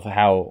fun of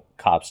how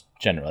cops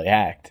generally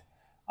act.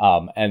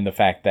 And the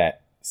fact that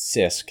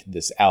Sisk,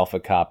 this alpha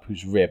cop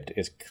who's ripped,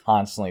 is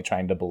constantly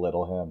trying to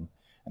belittle him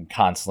and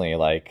constantly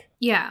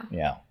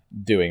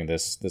doing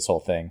this whole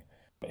thing.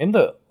 In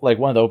the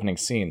one of the opening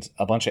scenes,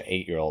 a bunch of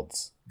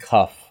 8-year-olds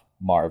cuff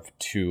Marv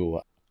to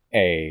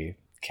a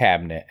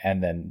cabinet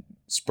and then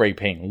spray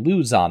paint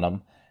Lose on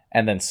him,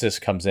 and then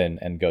Sisk comes in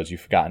and goes,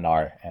 "You've forgotten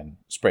R," and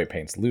spray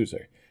paints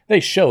Loser. They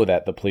show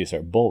that the police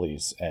are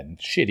bullies and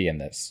shitty in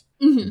this.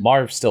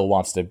 Marv still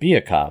wants to be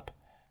a cop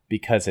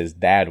because his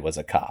dad was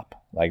a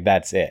cop.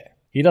 That's it.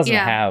 He doesn't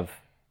have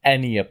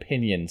any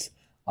opinions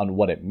on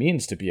what it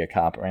means to be a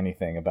cop or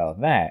anything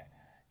about that.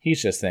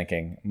 He's just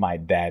thinking, my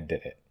dad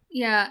did it.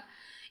 Yeah.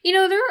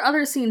 There are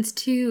other scenes,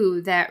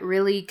 too, that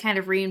really kind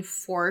of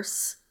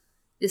reinforce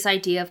this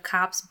idea of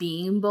cops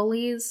being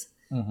bullies.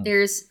 Mm-hmm.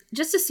 There's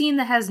just a scene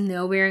that has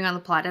no bearing on the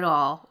plot at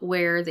all,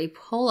 where they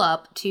pull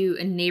up to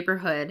a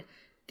neighborhood.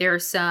 There are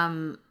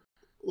some,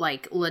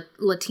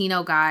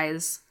 Latino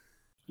guys.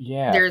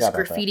 Yeah. There's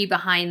graffiti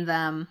behind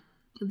them.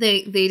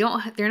 They're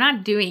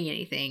not doing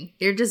anything.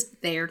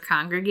 They're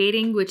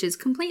congregating, which is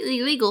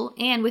completely legal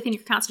and within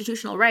your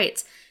constitutional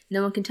rights.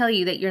 No one can tell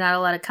you that you're not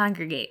allowed to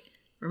congregate.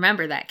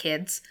 Remember that,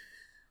 kids.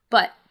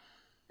 But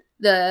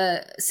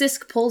the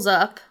CISC pulls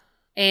up,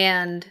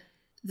 and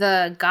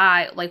the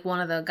guy, one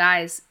of the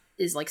guys,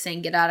 is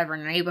saying, get out of our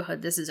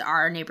neighborhood. This is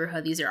our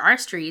neighborhood. These are our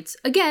streets.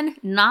 Again,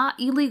 not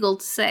illegal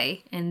to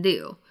say and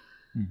do.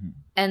 Mm-hmm.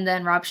 And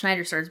then Rob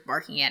Schneider starts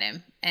barking at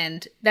him.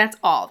 And that's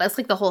all. That's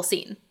the whole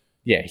scene.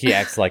 Yeah, he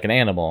acts like an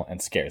animal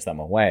and scares them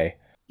away.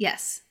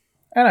 Yes.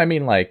 And I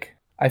mean,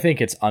 I think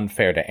it's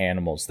unfair to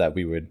animals that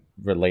we would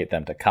relate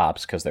them to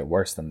cops because they're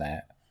worse than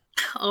that.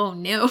 Oh,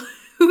 no.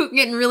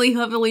 Getting really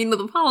heavily into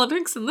the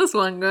politics in this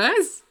one,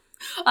 guys.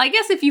 I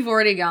guess if you've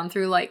already gone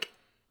through,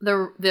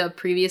 the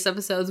previous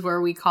episodes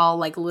where we call,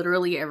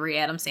 literally every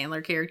Adam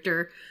Sandler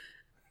character,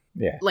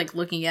 yeah,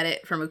 looking at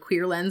it from a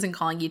queer lens and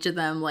calling each of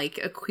them,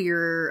 a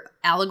queer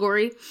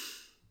allegory.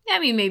 I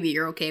mean, maybe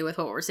you're okay with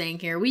what we're saying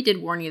here. We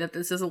did warn you that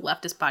this is a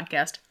leftist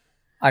podcast.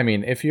 I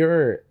mean, if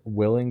you're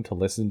willing to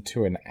listen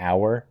to an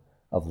hour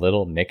of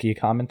Little Nicky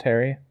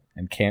commentary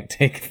and can't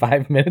take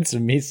 5 minutes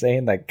of me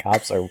saying that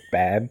cops are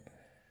bad,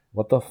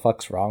 what the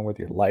fuck's wrong with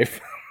your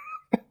life?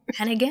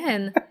 And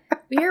again,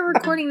 we are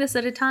recording this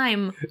at a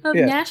time of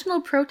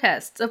national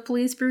protests of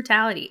police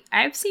brutality.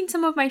 I've seen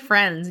some of my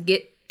friends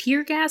get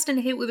tear gassed and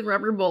hit with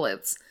rubber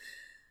bullets.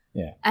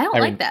 Yeah. I don't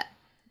like that.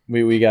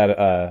 We got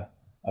a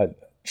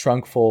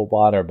trunk full of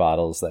water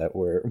bottles that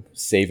we're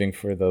saving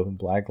for the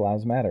Black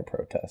Lives Matter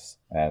protests.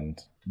 And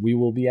we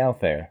will be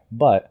out there.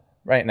 But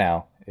right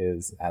now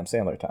is Adam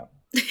Sandler time.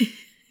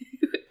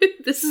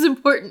 This is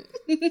important.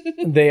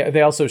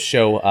 They also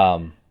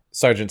show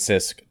Sergeant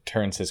Sisk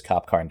turns his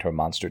cop car into a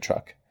monster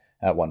truck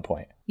at one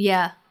point.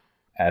 Yeah.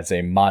 As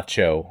a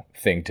macho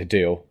thing to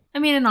do. I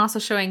mean, and also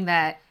showing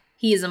that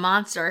he is a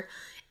monster.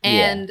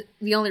 And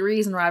the only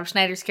reason Rob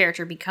Schneider's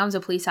character becomes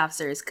a police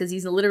officer is because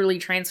he's literally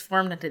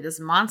transformed into this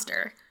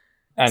monster.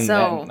 And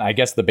I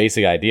guess the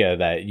basic idea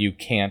that you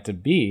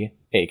can't be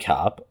a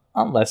cop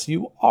unless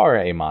you are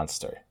a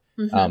monster.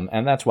 Mm-hmm.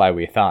 And that's why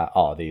we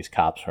thought, these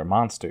cops are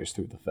monsters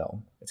through the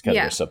film. It's because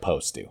they're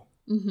supposed to.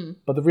 Mm-hmm.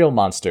 But the real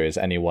monster is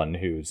anyone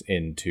who's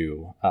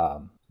into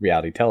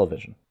reality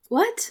television.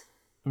 What?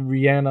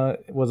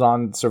 Rihanna was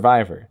on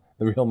Survivor.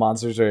 The real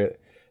monsters are...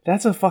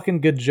 That's a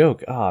fucking good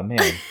joke. Oh, man.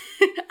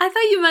 I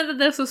thought you meant that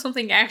this was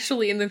something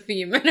actually in the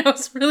theme, and I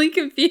was really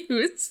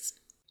confused.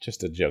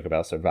 Just a joke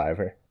about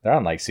Survivor. They're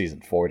on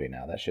season 40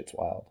 now. That shit's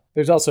wild.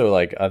 There's also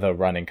other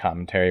running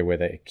commentary where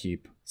they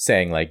keep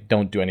saying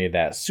don't do any of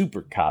that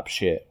super cop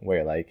shit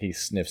where he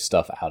sniffs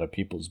stuff out of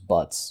people's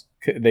butts.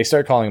 They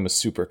start calling him a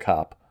super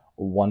cop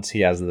once he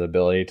has the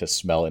ability to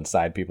smell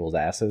inside people's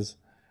asses,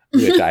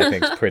 which I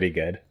think is pretty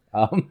good.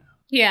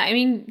 Yeah, I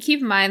mean, keep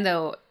in mind,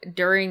 though,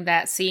 during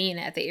that scene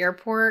at the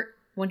airport,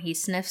 when he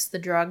sniffs the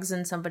drugs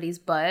in somebody's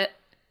butt,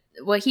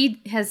 what he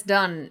has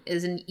done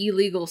is an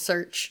illegal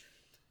search.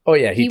 Oh,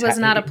 yeah. He was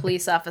not a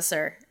police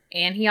officer,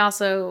 and he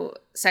also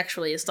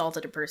sexually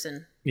assaulted a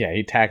person. Yeah,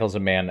 he tackles a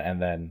man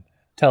and then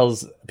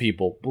tells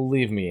people,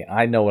 believe me,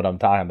 I know what I'm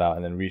talking about,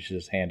 and then reaches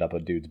his hand up a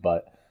dude's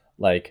butt.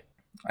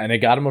 And it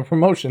got him a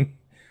promotion,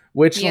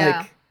 which,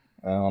 I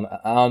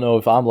don't know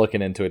if I'm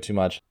looking into it too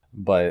much,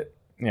 but...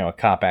 a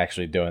cop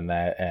actually doing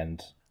that, and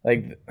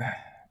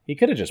he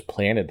could have just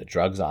planted the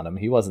drugs on him.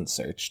 He wasn't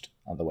searched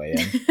on the way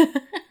in,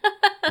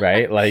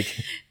 right?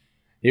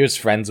 He was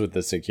friends with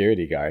the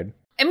security guard.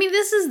 I mean,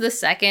 this is the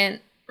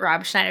second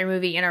Rob Schneider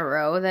movie in a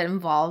row that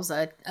involves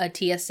a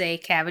TSA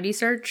cavity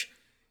search.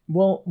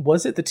 Well,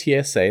 was it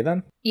the TSA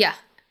then? Yeah,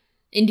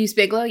 in Deuce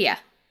Bigalow, yeah.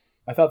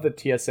 I thought the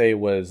TSA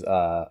was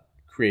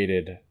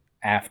created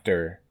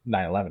after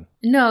 9/11.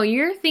 No,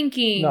 you're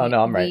thinking... No,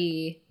 I'm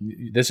right.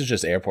 This is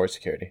just airport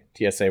security.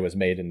 TSA was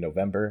made in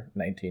November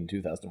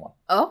 2001.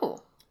 Oh.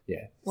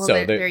 Yeah. Well,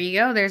 so there you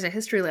go. There's a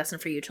history lesson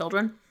for you,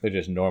 children. They're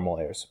just normal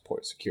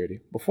airport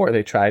security. Before,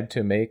 they tried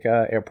to make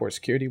airport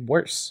security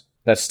worse.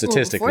 That's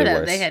statistically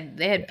worse.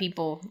 They had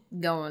people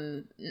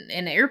going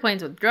in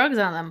airplanes with drugs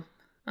on them.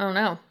 Oh,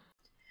 no.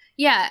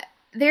 Yeah,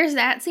 there's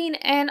that scene.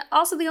 And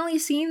also the only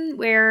scene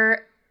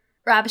where...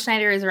 Rob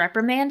Schneider is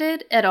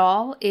reprimanded at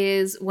all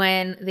is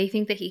when they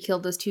think that he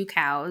killed those 2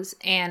 cows,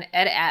 and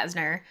Ed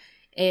Asner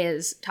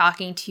is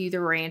talking to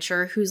the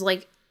rancher who's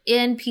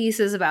in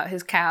pieces about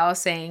his cow,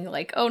 saying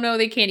oh no,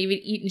 they can't even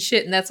eat and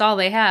shit and that's all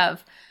they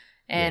have,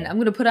 and I'm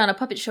gonna put on a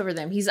puppet show for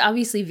them. He's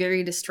obviously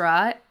very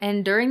distraught,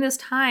 and during this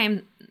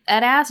time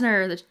Ed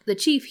Asner, the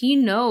chief, he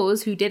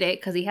knows who did it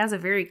because he has a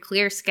very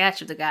clear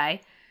sketch of the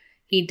guy.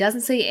 He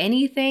doesn't say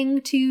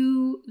anything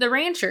to the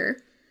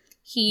rancher.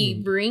 He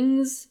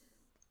brings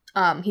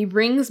He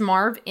brings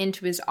Marv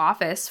into his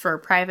office for a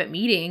private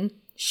meeting,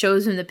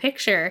 shows him the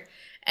picture,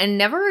 and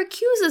never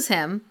accuses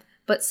him,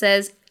 but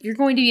says, you're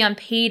going to be on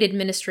paid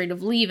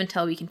administrative leave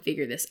until we can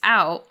figure this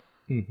out.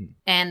 Mm-hmm.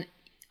 And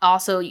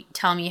also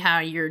tell me how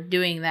you're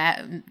doing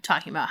that,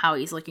 talking about how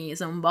he's licking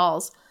his own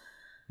balls.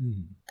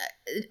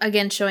 Mm-hmm.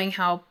 Again, showing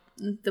how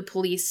the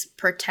police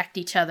protect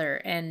each other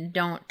and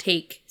don't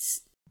take...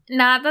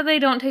 Not that they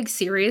don't take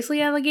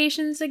seriously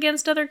allegations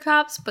against other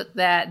cops, but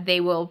that they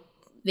would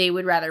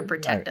rather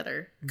protect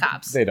other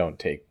cops. They don't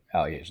take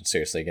allegations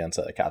seriously against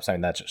other cops. I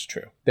mean, that's just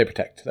true. They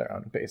protect their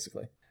own,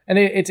 basically. And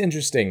it's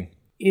interesting.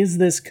 Is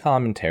this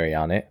commentary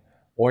on it,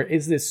 or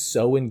is this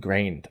so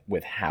ingrained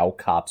with how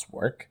cops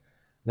work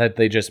that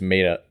they just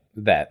made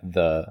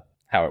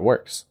how it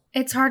works?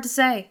 It's hard to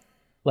say.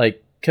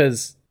 Like,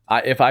 because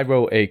if I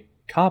wrote a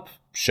cop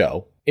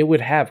show, it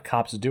would have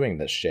cops doing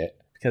this shit,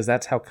 because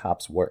that's how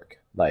cops work.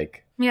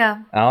 Like,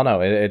 yeah, I don't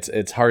know.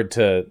 It's hard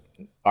to...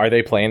 Are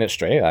they playing it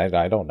straight?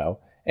 I don't know.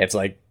 It's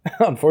like,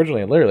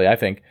 unfortunately, literally, I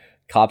think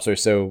cops are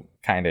so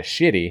kind of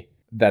shitty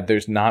that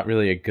there's not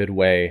really a good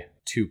way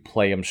to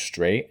play them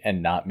straight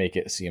and not make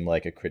it seem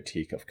like a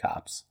critique of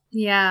cops.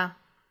 Yeah,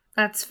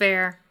 that's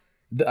fair.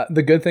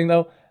 The good thing,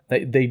 though,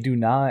 they do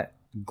not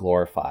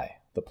glorify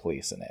the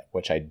police in it,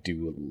 which I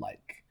do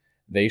like.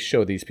 They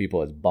show these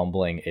people as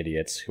bumbling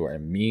idiots who are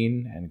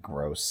mean and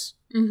gross.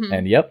 Mm-hmm.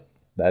 And yep,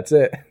 that's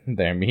it.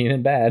 They're mean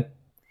and bad.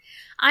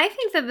 I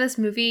think that this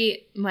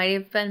movie might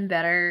have been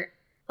better.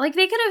 Like,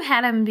 they could have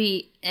had him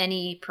be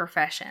any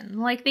profession.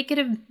 Like, they could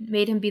have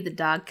made him be the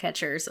dog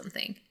catcher or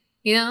something.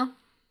 You know?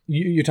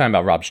 You're talking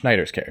about Rob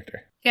Schneider's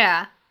character.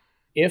 Yeah.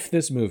 If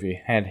this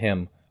movie had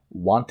him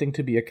wanting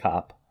to be a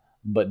cop,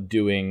 but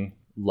doing,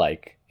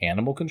 like,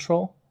 animal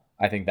control,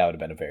 I think that would have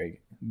been a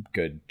very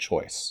good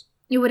choice.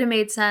 It would have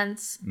made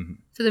sense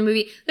for the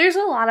movie. There's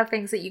a lot of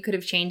things that you could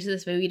have changed in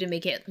this movie to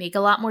make it make a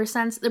lot more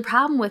sense. The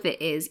problem with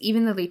it is,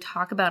 even though they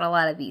talk about a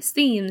lot of these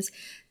themes,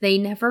 they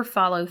never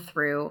follow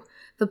through.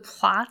 The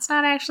plot's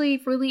not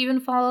actually really even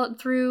followed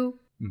through.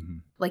 Mm-hmm.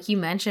 Like you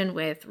mentioned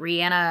with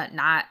Rihanna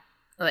not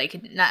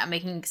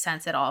making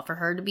sense at all for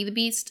her to be the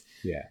Beast.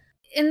 Yeah.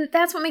 And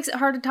that's what makes it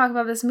hard to talk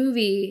about this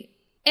movie.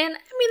 And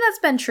I mean, that's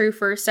been true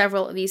for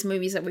several of these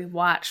movies that we've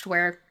watched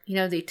where, you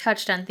know, they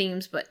touched on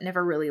themes but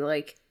never really,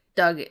 like,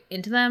 dug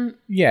into them.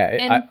 Yeah.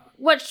 And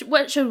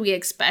what should we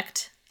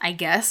expect, I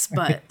guess,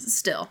 but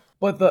still.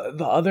 But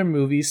the other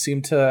movies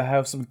seem to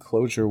have some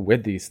closure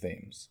with these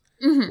themes.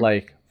 Mm-hmm.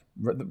 Like,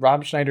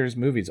 Rob Schneider's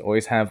movies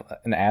always have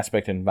an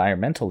aspect of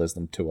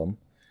environmentalism to them,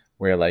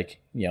 where, like,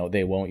 you know,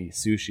 they won't eat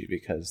sushi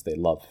because they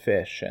love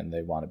fish and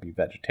they want to be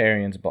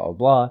vegetarians, blah, blah,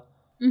 blah.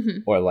 Mm-hmm.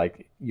 Or,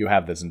 like, you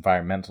have this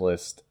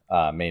environmentalist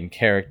main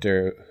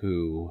character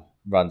who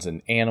runs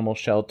an animal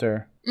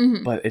shelter,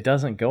 but it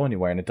doesn't go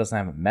anywhere and it doesn't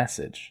have a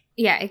message.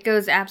 Yeah, it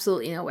goes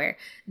absolutely nowhere.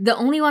 The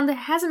only one that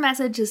has a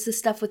message is the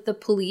stuff with the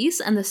police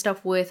and the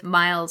stuff with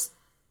Miles'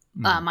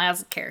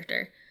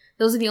 character.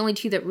 Those are the only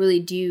two that really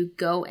do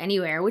go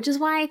anywhere, which is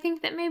why I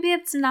think that maybe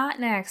it's not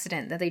an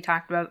accident that they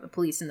talked about the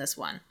police in this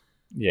one.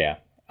 Yeah.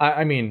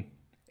 I mean,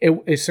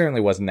 it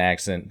certainly was an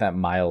accident that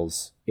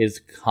Miles is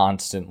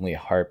constantly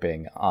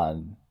harping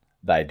on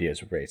the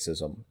ideas of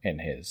racism in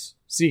his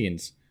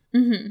scenes.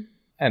 Mm-hmm.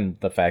 And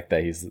the fact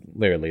that he's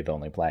literally the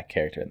only black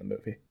character in the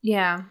movie.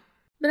 Yeah.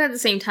 But at the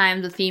same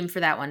time, the theme for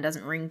that one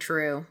doesn't ring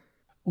true.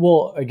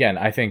 Well, again,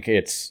 I think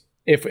it's...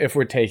 If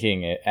we're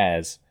taking it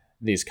as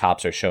these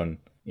cops are shown...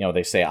 You know,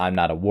 they say, I'm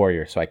not a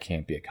warrior, so I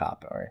can't be a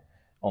cop. Or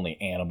only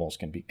animals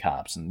can be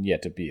cops. And you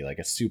have to be, like,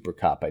 a super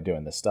cop by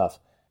doing this stuff.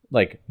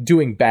 Like,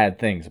 doing bad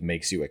things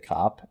makes you a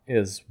cop,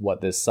 is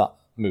what this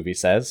movie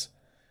says.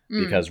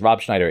 Because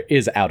Rob Schneider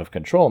is out of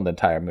control in the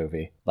entire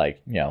movie.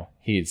 Like, you know,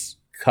 he's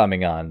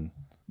coming on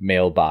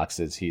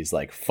mailboxes. He's,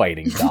 like,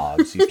 fighting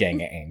dogs. He's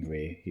getting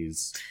angry.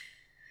 He's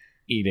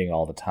eating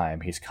all the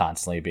time. He's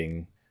constantly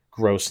being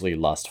grossly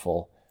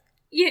lustful.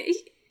 Yeah,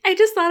 I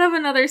just thought of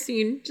another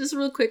scene, just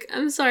real quick.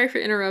 I'm sorry for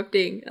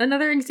interrupting.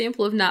 Another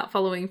example of not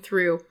following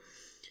through.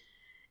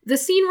 The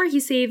scene where he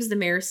saves the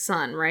mayor's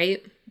son,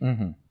 right?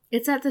 Mm-hmm.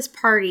 It's at this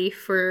party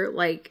for,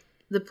 like,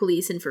 the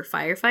police and for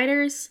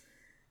firefighters.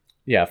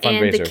 Yeah,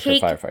 fundraiser for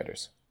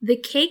firefighters. The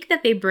cake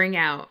that they bring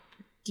out,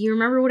 do you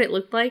remember what it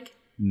looked like?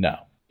 No.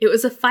 It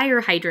was a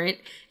fire hydrant,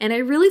 and I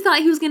really thought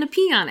he was going to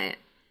pee on it.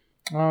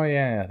 Oh,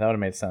 yeah, that would have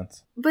made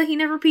sense. But he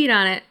never peed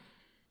on it.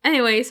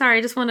 Anyway, sorry,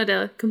 I just wanted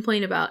to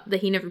complain about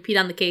that he never peed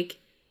on the cake.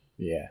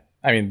 Yeah.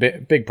 I mean,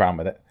 big problem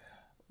with it.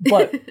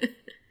 But,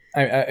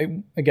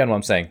 again, what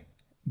I'm saying,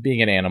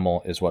 being an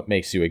animal is what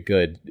makes you a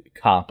good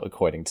cop,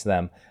 according to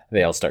them.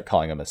 They'll start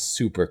calling him a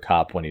super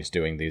cop when he's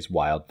doing these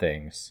wild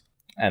things.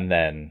 And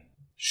then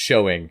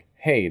showing,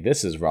 hey,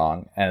 this is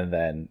wrong, and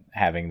then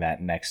having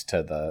that next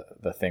to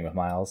the thing with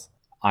Miles.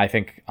 I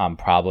think I'm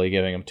probably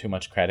giving him too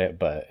much credit,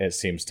 but it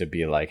seems to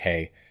be like,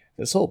 hey,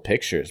 this whole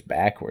picture is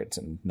backwards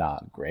and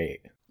not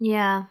great.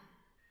 Yeah.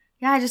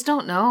 Yeah, I just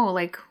don't know,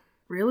 like,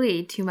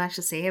 really too much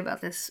to say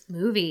about this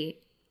movie.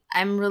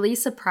 I'm really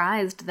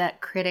surprised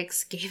that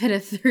critics gave it a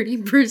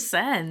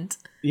 30%.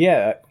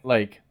 Yeah,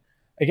 like,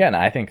 Again,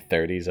 I think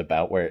 30 is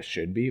about where it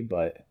should be,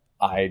 but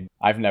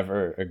I've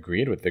never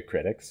agreed with the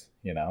critics,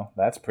 you know?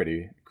 That's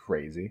pretty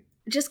crazy.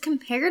 Just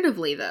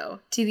comparatively, though,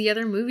 to the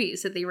other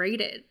movies that they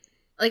rated.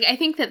 Like, I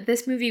think that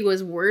this movie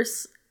was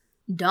worse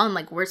done,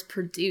 like, worse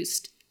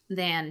produced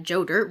than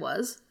Joe Dirt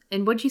was.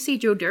 And what'd you say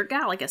Joe Dirt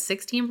got? Like a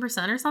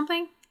 16% or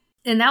something?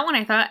 And that one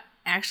I thought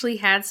actually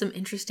had some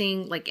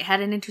interesting, like, it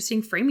had an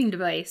interesting framing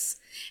device.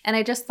 And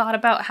I just thought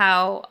about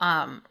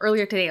how,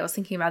 earlier today I was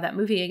thinking about that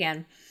movie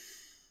again,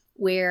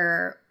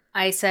 where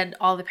I said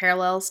all the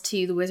parallels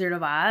to The Wizard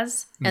of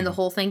Oz, and the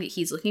whole thing that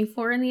he's looking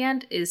for in the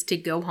end is to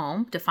go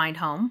home, to find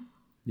home.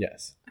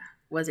 Yes.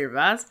 Wizard of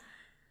Oz.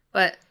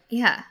 But,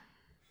 yeah.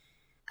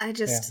 I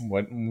just...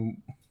 Yeah,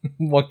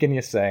 what can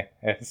you say?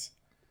 It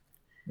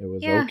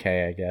was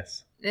okay, I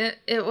guess.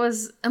 It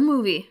was a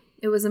movie.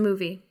 It was a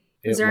movie.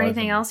 Is there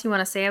anything else you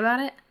want to say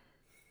about it?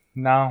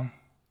 No.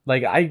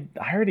 Like, I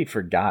already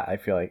forgot. I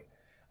feel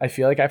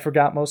like I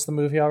forgot most of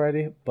the movie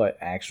already, but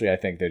actually I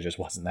think there just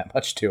wasn't that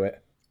much to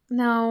it.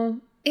 No.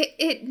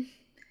 It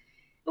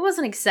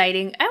wasn't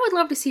exciting. I would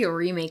love to see a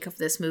remake of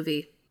this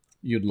movie.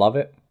 You'd love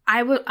it?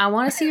 I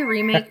want to see a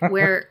remake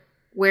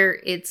where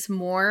it's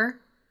more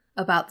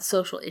about the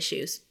social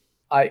issues.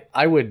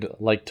 I would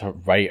like to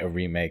write a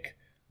remake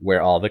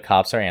where all the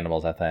cops are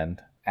animals at the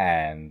end,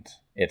 and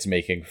it's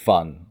making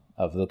fun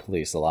of the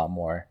police a lot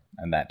more,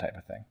 and that type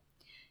of thing.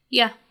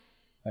 Yeah.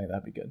 I think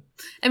that'd be good.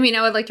 I mean,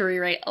 I would like to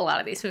rewrite a lot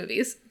of these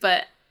movies,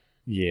 but...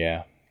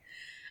 Yeah.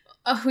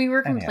 We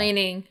were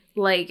complaining,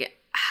 like,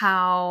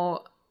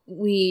 how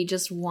we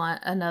just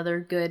want another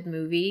good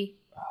movie.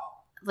 Oh.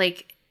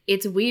 Like,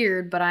 it's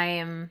weird, but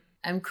I'm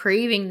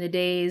craving the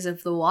days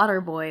of The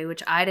Waterboy,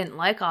 which I didn't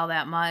like all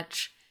that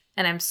much,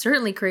 and I'm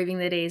certainly craving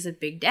the days of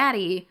Big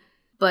Daddy,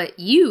 but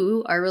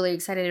you are really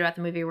excited about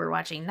the movie we're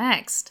watching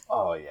next.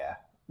 Oh, yeah.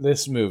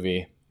 This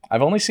movie,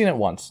 I've only seen it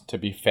once, to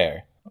be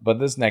fair, but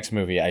this next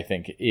movie, I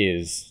think,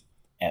 is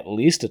at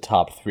least a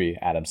top 3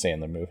 Adam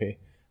Sandler movie.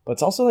 But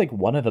it's also like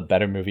one of the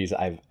better movies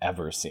I've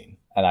ever seen.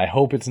 And I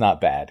hope it's not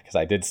bad, because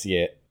I did see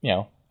it,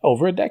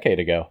 over a decade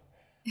ago.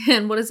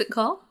 And what is it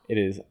called? It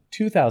is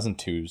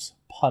 2002's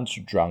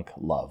Punch Drunk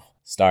Love,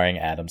 starring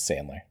Adam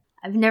Sandler.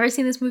 I've never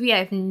seen this movie. I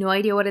have no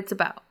idea what it's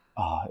about.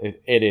 Oh,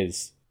 it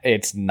is.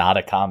 It's not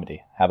a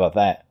comedy. How about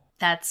that?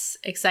 That's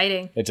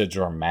exciting. It's a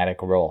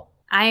dramatic role.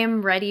 I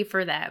am ready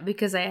for that,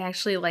 because I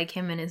actually like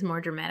him in his more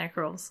dramatic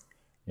roles.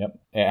 Yep.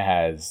 It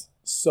has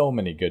so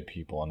many good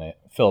people in it.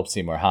 Philip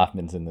Seymour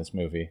Hoffman's in this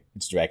movie.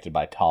 It's directed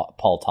by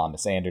Paul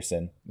Thomas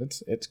Anderson.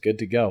 It's good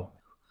to go.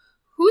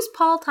 Who's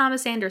Paul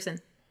Thomas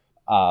Anderson?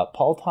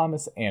 Paul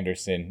Thomas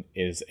Anderson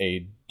is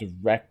a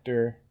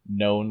director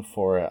known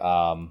for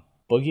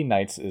Boogie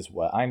Nights is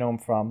what I know him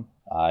from.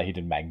 He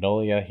did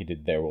Magnolia. He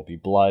did There Will Be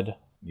Blood.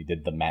 He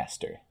did The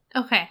Master.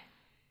 Okay.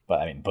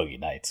 But I mean, Boogie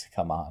Nights.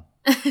 Come on.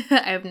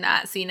 I have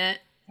not seen it.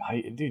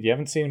 Dude, you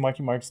haven't seen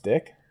Marky Mark's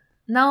dick?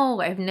 No,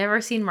 I've never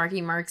seen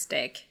Marky Mark's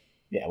dick.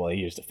 Yeah, well, he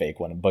used a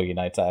fake one in Boogie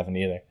Nights. I haven't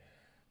either.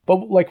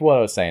 But like what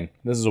I was saying,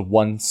 this is a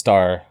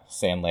 1-star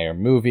Sandler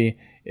movie.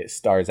 It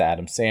stars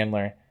Adam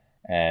Sandler,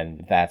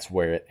 and that's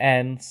where it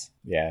ends.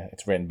 Yeah,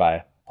 it's written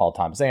by Paul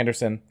Thomas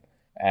Anderson,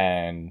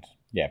 and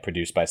yeah,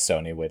 produced by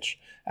Sony, which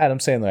Adam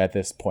Sandler at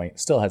this point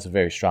still has a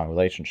very strong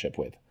relationship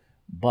with.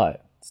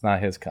 But it's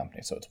not his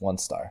company, so it's 1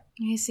 star.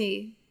 I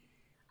see.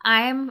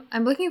 I'm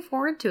looking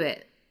forward to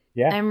it.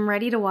 Yeah. I'm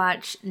ready to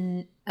watch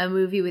a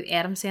movie with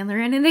Adam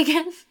Sandler in it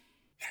again.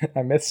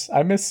 I miss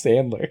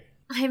Sandler.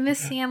 I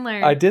miss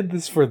Sandler. I did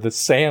this for the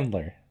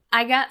Sandler.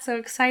 I got so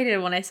excited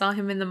when I saw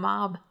him in The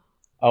Mob.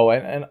 Oh,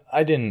 and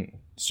I didn't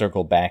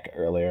circle back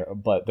earlier,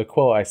 but the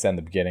quote I said in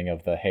the beginning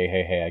of the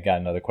hey, I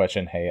got another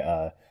question. Hey,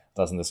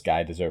 doesn't this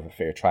guy deserve a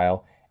fair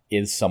trial?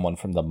 Is someone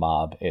from The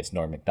Mob. It's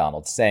Norm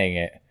Macdonald saying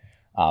it.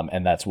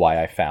 And that's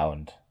why I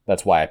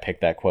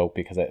picked that quote,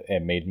 because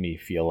it made me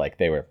feel like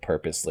they were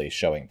purposely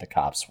showing the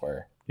cops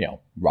were,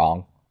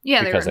 wrong.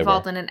 Yeah, they were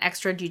involved in an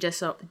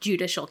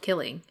extrajudicial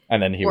killing.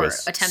 And then he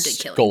was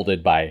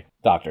scolded by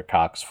Dr.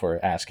 Cox for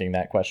asking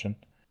that question.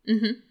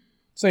 Mm-hmm.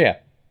 So yeah,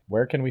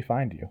 where can we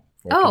find you?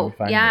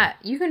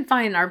 You can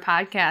find our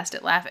podcast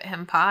at Laugh at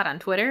Him Pod on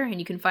Twitter, and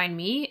you can find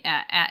me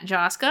at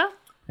Joska.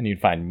 And you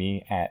can find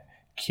me at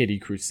Kitty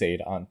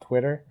Crusade on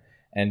Twitter,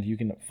 and you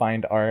can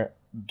find our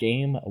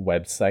game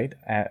website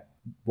at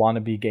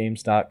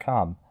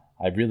wannabegames.com.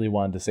 I really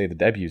wanted to say the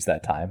W's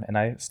that time, and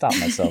I stopped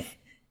myself.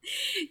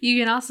 You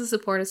can also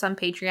support us on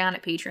Patreon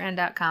at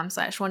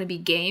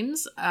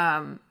patreon.com/wannabegames.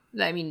 I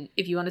mean,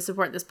 if you want to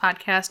support this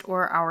podcast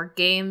or our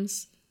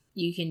games,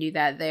 you can do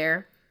that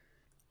there.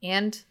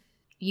 And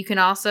you can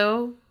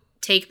also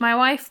take my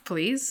wife,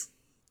 please.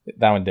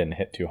 That one didn't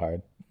hit too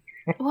hard.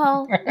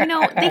 Well,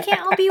 they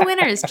can't all be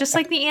winners. Just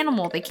like the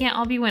animal, they can't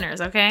all be winners,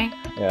 okay?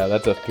 Yeah,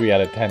 that's a 3 out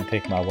of 10,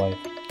 take my wife.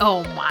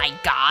 Oh my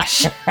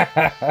gosh.